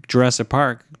in Jurassic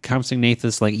Park,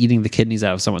 Compsognathus like eating the kidneys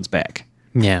out of someone's back.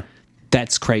 Yeah.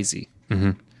 That's crazy.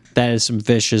 That is some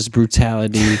vicious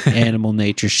brutality, animal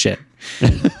nature shit.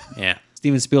 Yeah.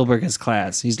 Steven Spielberg has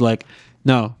class. He's like,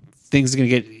 no, he's gonna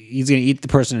eat the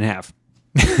person in half.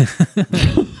 We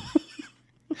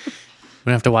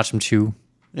don't have to watch him chew.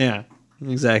 Yeah,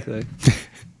 exactly.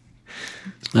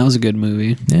 That was a good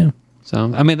movie. Yeah.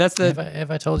 So, I mean, that's the...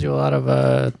 Have I told you a lot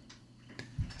of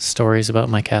stories about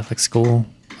my Catholic school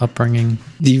upbringing?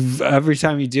 Every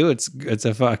time you do, it's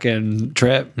a fucking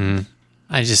trip.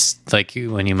 I just, like,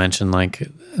 when you mentioned, like,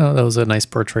 oh, that was a nice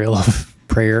portrayal of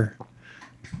prayer,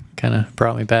 kind of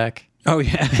brought me back. Oh,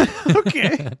 yeah.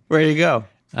 Okay. Where you go?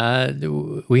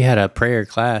 We had a prayer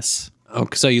class. Oh,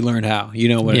 so you learned how. You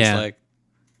know what it's like.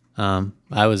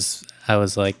 I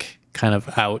was like kind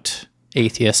of out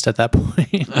atheist at that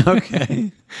point.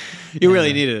 Okay. You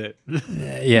really needed it.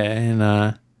 Yeah, and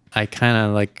I kind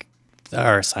of like,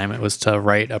 our assignment was to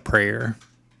write a prayer,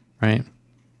 right?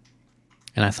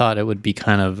 And I thought it would be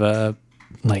kind of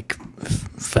like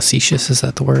facetious. Is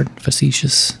that the word?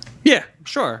 Facetious. Yeah,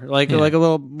 sure. Like a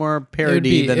little more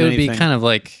parody than it would anything. be kind of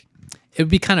like it would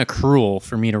be kind of cruel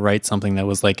for me to write something that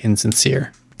was like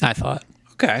insincere. I thought.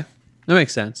 Okay, that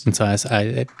makes sense. And so I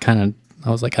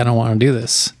was like, I don't want to do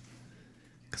this.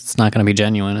 'Cause it's not going to be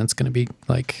genuine. It's going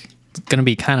to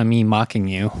be kind of me mocking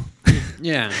you.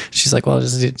 Yeah. She's like, well,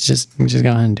 just go ahead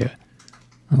and do it.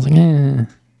 I was like, eh.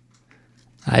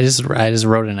 I just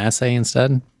wrote an essay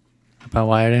instead about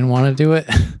why I didn't want to do it.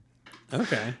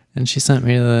 Okay. And she sent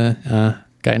me to the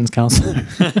guidance counselor.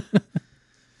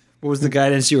 What was the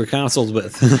guidance you were counseled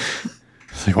with?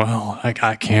 It's like, well, I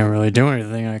can't really do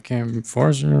anything. I can't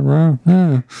force her.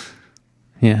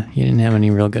 Yeah, he didn't have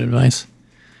any real good advice.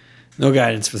 No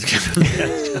guidance for the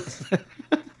guidance counselor.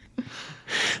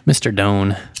 Mr.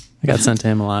 Doan. I got sent to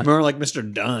him a lot. More like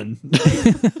Mr. Dunn.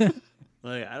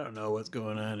 Like, I don't know what's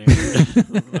going on here.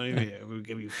 Maybe I would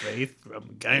give you faith. I'm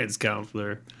a guidance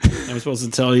counselor. I'm supposed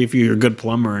to tell you if you're a good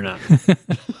plumber or not.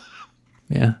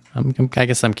 Yeah, I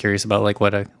guess I'm curious about like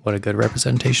what a good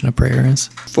representation of prayer is.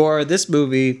 For this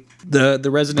movie, the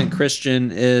resident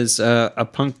Christian is a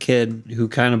punk kid who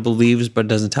kind of believes but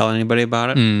doesn't tell anybody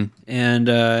about it. And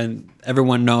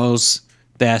everyone knows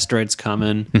the asteroid's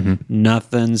coming. Mm-hmm.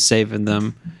 Nothing's saving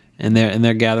them, and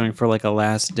they're gathering for like a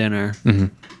last dinner. Mm-hmm.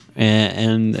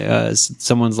 And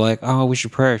someone's like, "Oh, we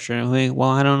should pray, shouldn't we?" Well,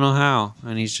 I don't know how,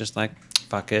 and he's just like,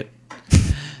 "Fuck it."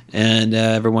 And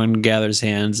everyone gathers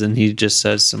hands, and he just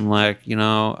says some like,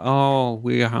 "Oh,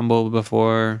 we are humble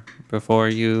before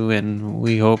you, and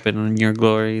we hope in your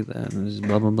glory." That is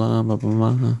blah blah blah blah blah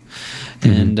blah. Mm-hmm.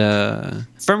 And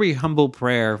very humble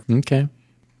prayer. Okay.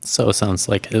 So it sounds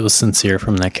like it was sincere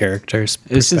from the characters.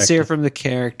 It was sincere from the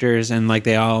characters, and like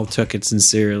they all took it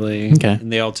sincerely. Okay.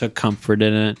 And they all took comfort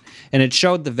in it, and it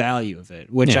showed the value of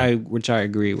it, which I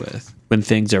agree with. When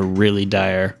things are really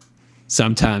dire,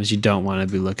 sometimes you don't want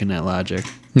to be looking at logic.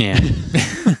 Yeah.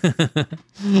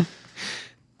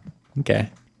 Okay.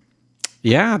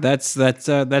 Yeah, that's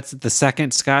the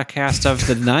second Scott cast of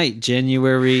the night,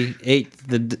 January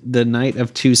 8th, the night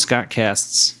of 2 Scott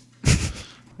casts.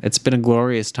 It's been a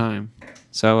glorious time.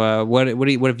 So, what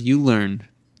have you learned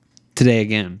today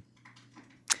again?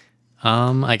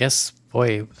 I guess,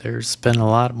 boy, there's been a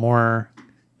lot more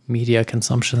media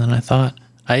consumption than I thought.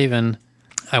 I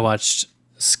watched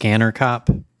Scanner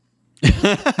Cop.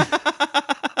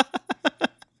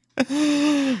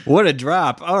 What a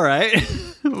drop! All right,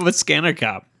 what's Scanner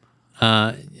Cop?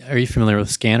 Are you familiar with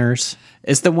Scanners?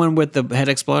 It's the one with the head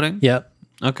exploding. Yep.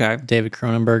 Okay. David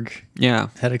Cronenberg. Yeah.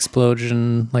 Head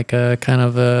explosion, like a kind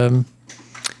of a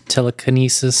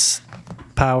telekinesis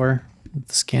power that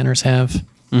the scanners have.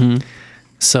 Mm-hmm.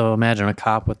 So imagine a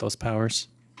cop with those powers.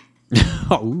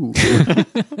 Oh.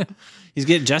 He's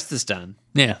getting justice done.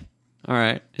 Yeah. All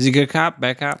right. Is he a good cop?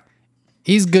 Bad cop?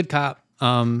 He's a good cop.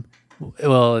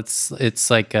 Well,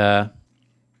 it's like a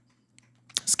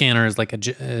scanner is like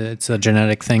it's a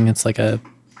genetic thing. It's like a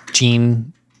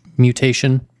gene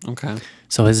mutation. Okay.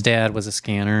 So his dad was a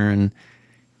scanner, and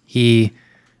he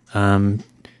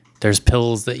there's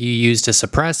pills that you use to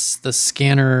suppress the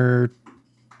scanner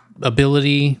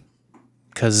ability,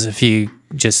 because if you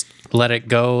just let it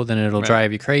go, then it'll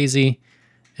drive you crazy.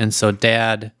 And so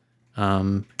dad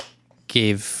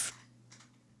gave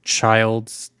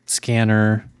child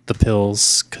scanner the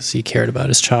pills because he cared about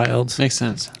his child. Makes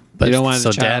sense. But you don't want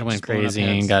so dad went crazy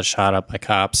and got shot up by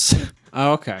cops.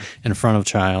 Oh, okay. In front of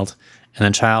child. And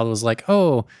then child was like,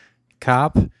 "Oh,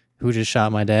 cop who just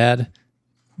shot my dad.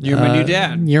 You're my new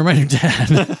dad. You're my new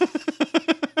dad."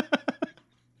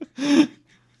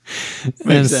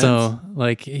 And sense. So,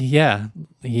 like, yeah,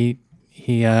 he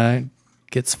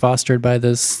gets fostered by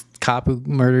this cop who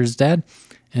murders dad,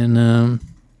 and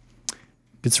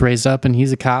gets raised up, and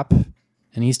he's a cop,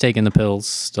 and he's taking the pills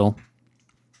still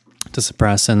to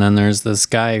suppress. And then there's this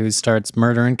guy who starts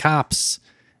murdering cops,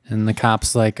 and the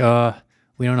cop's like, "Oh,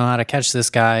 we don't know how to catch this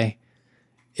guy.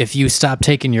 If you stop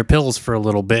taking your pills for a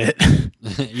little bit,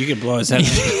 you can blow his head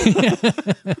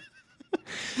off.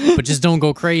 But just don't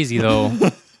go crazy though."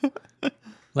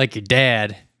 Like your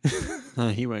dad.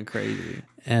 He went crazy.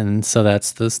 And so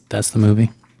that's the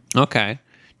movie. Okay.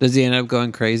 Does he end up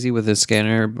going crazy with his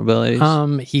scanner abilities?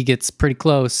 He gets pretty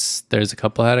close. There's a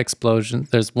couple head explosions.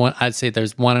 I'd say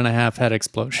there's 1.5 head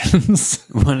explosions.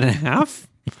 1.5?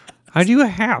 How do you a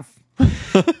half?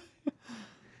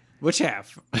 Which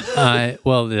half?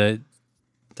 Well, the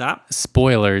top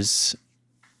spoilers.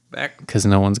 Back. Because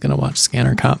no one's gonna watch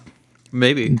Scanner Cop.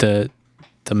 Maybe. The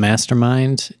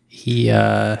mastermind, he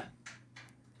I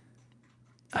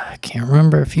can't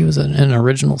remember if he was an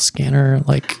original scanner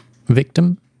like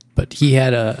victim, but he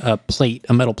had a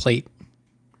metal plate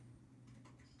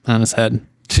on his head.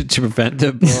 to prevent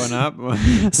them blowing up.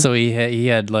 So he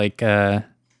had like kind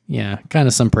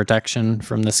of some protection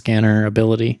from the scanner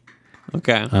ability.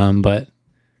 Okay. But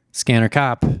Scanner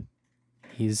Cop,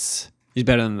 he's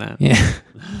better than that. Yeah.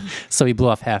 So he blew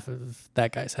off half of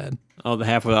that guy's head. Oh, the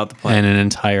half without the plane. And an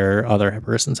entire other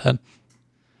person's head.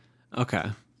 Okay.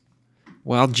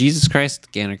 Well, Jesus Christ,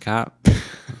 Scanner Cop.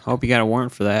 Hope you got a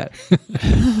warrant for that.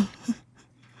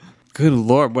 Good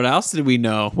Lord, what else did we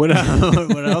know? What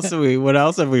else have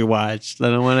we watched? I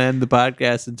don't want to end the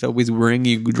podcast until we wring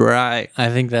you dry. I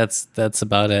think that's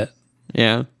about it.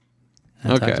 Yeah.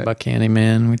 I talked about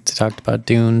Candyman. We talked about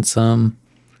Dune some.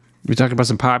 We talked about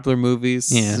some popular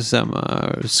movies. Yeah. Some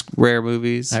rare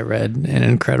movies. I read an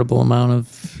incredible amount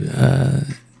of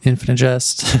Infinite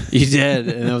Jest. You did,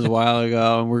 and it was a while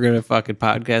ago, and we're going to fucking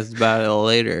podcast about it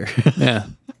later. Yeah.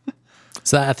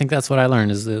 So I think that's what I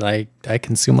learned is that I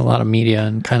consume a lot of media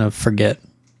and kind of forget.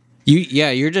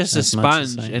 You're just a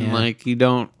sponge, and like you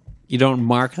don't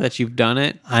mark that you've done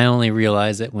it. I only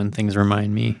realize it when things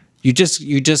remind me. You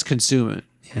just consume it.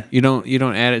 Yeah. You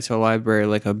don't add it to a library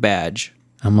like a badge.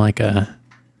 I'm like you're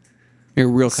a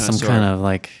real connoisseur. some kind of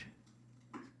like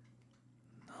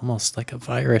almost like a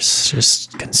virus.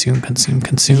 Just consume.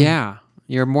 Yeah,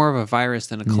 you're more of a virus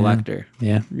than a collector.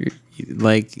 Yeah.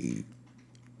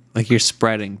 Like you're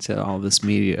spreading to all this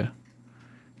media.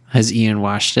 Has Ian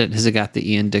watched it? Has it got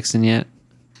the Ian Dixon yet?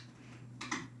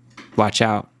 Watch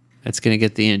out. It's going to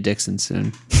get the Ian Dixon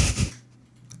soon.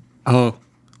 Oh,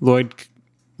 Lloyd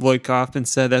Kaufman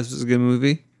said that was a good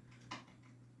movie.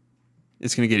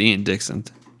 It's going to get Ian Dixon.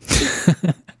 It's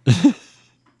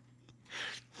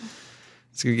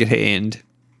going to get Ianed.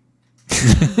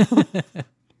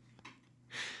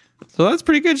 So that's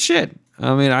pretty good shit.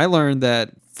 I mean, I learned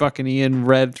that fucking Ian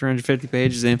read 350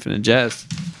 pages of Infinite Jest.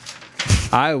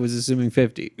 I was assuming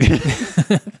 50.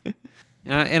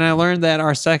 And I learned that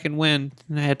our second wind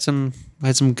had some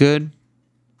good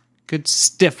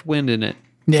stiff wind in it.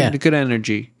 Yeah. Good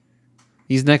energy.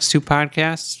 These next two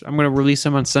podcasts, I'm going to release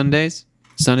them on Sundays.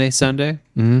 Sunday.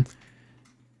 Mm-hmm.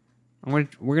 We're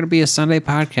going to be a Sunday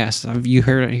podcast. You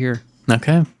heard it here.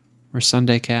 Okay. We're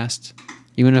Sunday cast.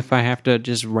 Even if I have to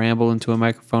just ramble into a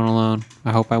microphone alone,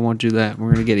 I hope I won't do that.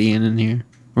 We're going to get Ian in here.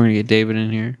 We're going to get David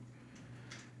in here.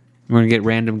 We're going to get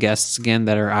random guests again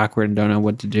that are awkward and don't know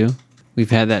what to do. We've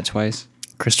had that twice.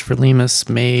 Christopher Lemus,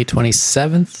 May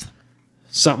 27th.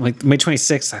 Something like May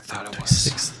 26th, I thought it was.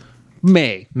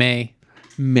 26th.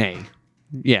 May.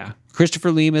 Yeah. Christopher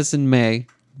Lemus in May.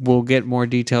 We'll get more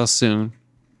details soon.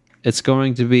 It's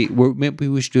going to be... Maybe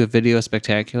we should do a video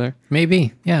spectacular.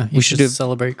 Maybe. Yeah. You should do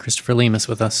celebrate Christopher Lemus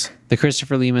with us. The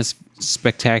Christopher Lemus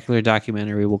spectacular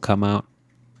documentary will come out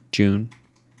June.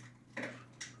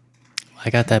 I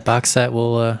got that box set.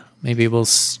 Maybe we'll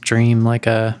stream like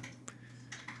a...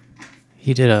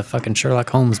 He did a fucking Sherlock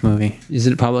Holmes movie. Is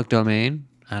it public domain?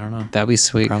 I don't know. That'd be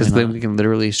sweet because then we can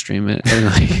literally stream it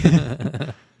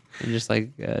and, and just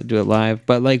do it live.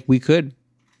 But we could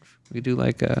do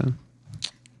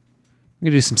we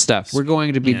could do some stuff. We're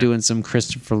going to be doing some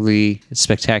Christopher Lee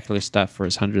spectacular stuff for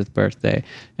his 100th birthday.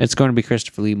 It's going to be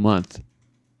Christopher Lee month.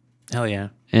 Hell yeah.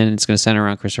 And it's going to center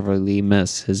around Christopher Lee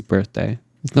miss his birthday.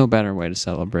 There's no better way to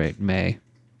celebrate May.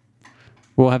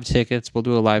 We'll have tickets. We'll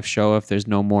do a live show if there's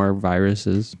no more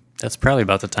viruses. That's probably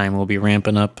about the time we'll be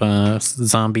ramping up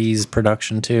Zombies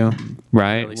production too.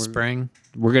 Right. Early spring.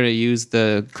 We're going to use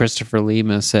the Christopher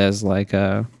Lemus as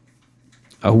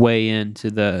a way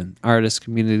into the artist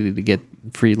community to get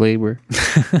free labor.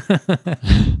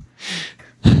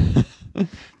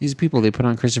 These people, they put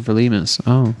on Christopher Lemus.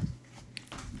 Oh.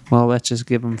 Well, let's just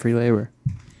give them free labor.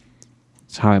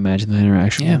 That's how I imagine the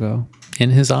interaction will go. In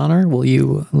his honor, will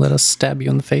you let us stab you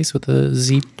in the face with a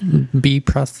ZB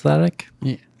prosthetic?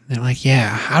 Yeah. They're like, yeah,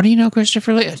 how do you know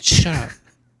Christopher Lee? Shut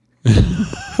up.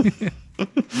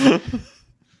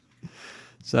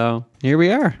 So here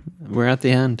we are. We're at the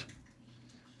end.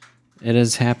 It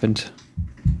has happened.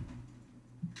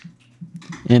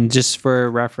 And just for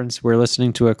reference, we're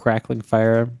listening to A Crackling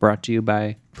Fire brought to you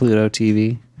by Pluto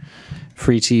TV.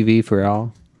 Free TV for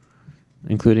all,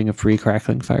 including a free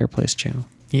Crackling Fireplace channel.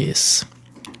 Yes.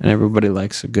 And everybody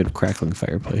likes a good Crackling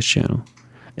Fireplace channel.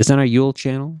 It's not a Yule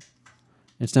channel.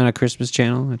 It's not a Christmas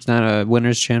channel. It's not a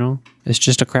winter's channel. It's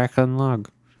just a crackling log.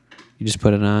 You just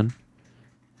put it on,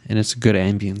 and it's a good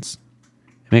ambience.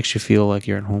 It makes you feel like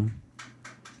you're at home.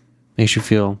 Makes you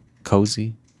feel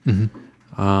cozy.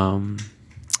 Mm-hmm.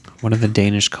 What do the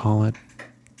Danish call it?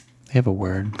 They have a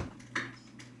word.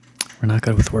 We're not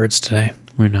good with words today.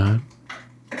 We're not.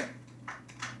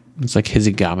 It's like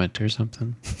hizzy-gamut or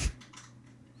something.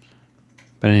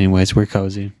 But anyways, we're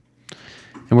cozy.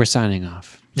 And we're signing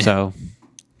off. Yeah. So,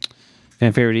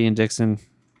 Fan favorite Ian Dixon.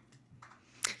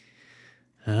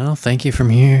 Well, thank you from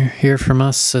here from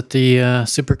us at the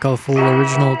super colorful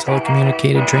original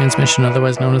telecommunicated transmission,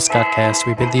 otherwise known as Scottcast.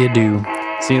 We bid thee adieu.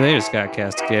 See you later,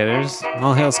 Scottcast-gators.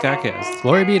 All hail Scottcast.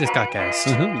 Glory be to Scottcast.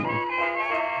 Look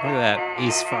at that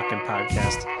ace fucking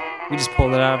podcast. We just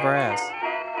pulled it out of our ass.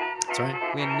 That's right.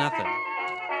 We had nothing.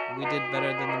 We did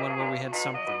better than the one where we had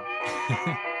something.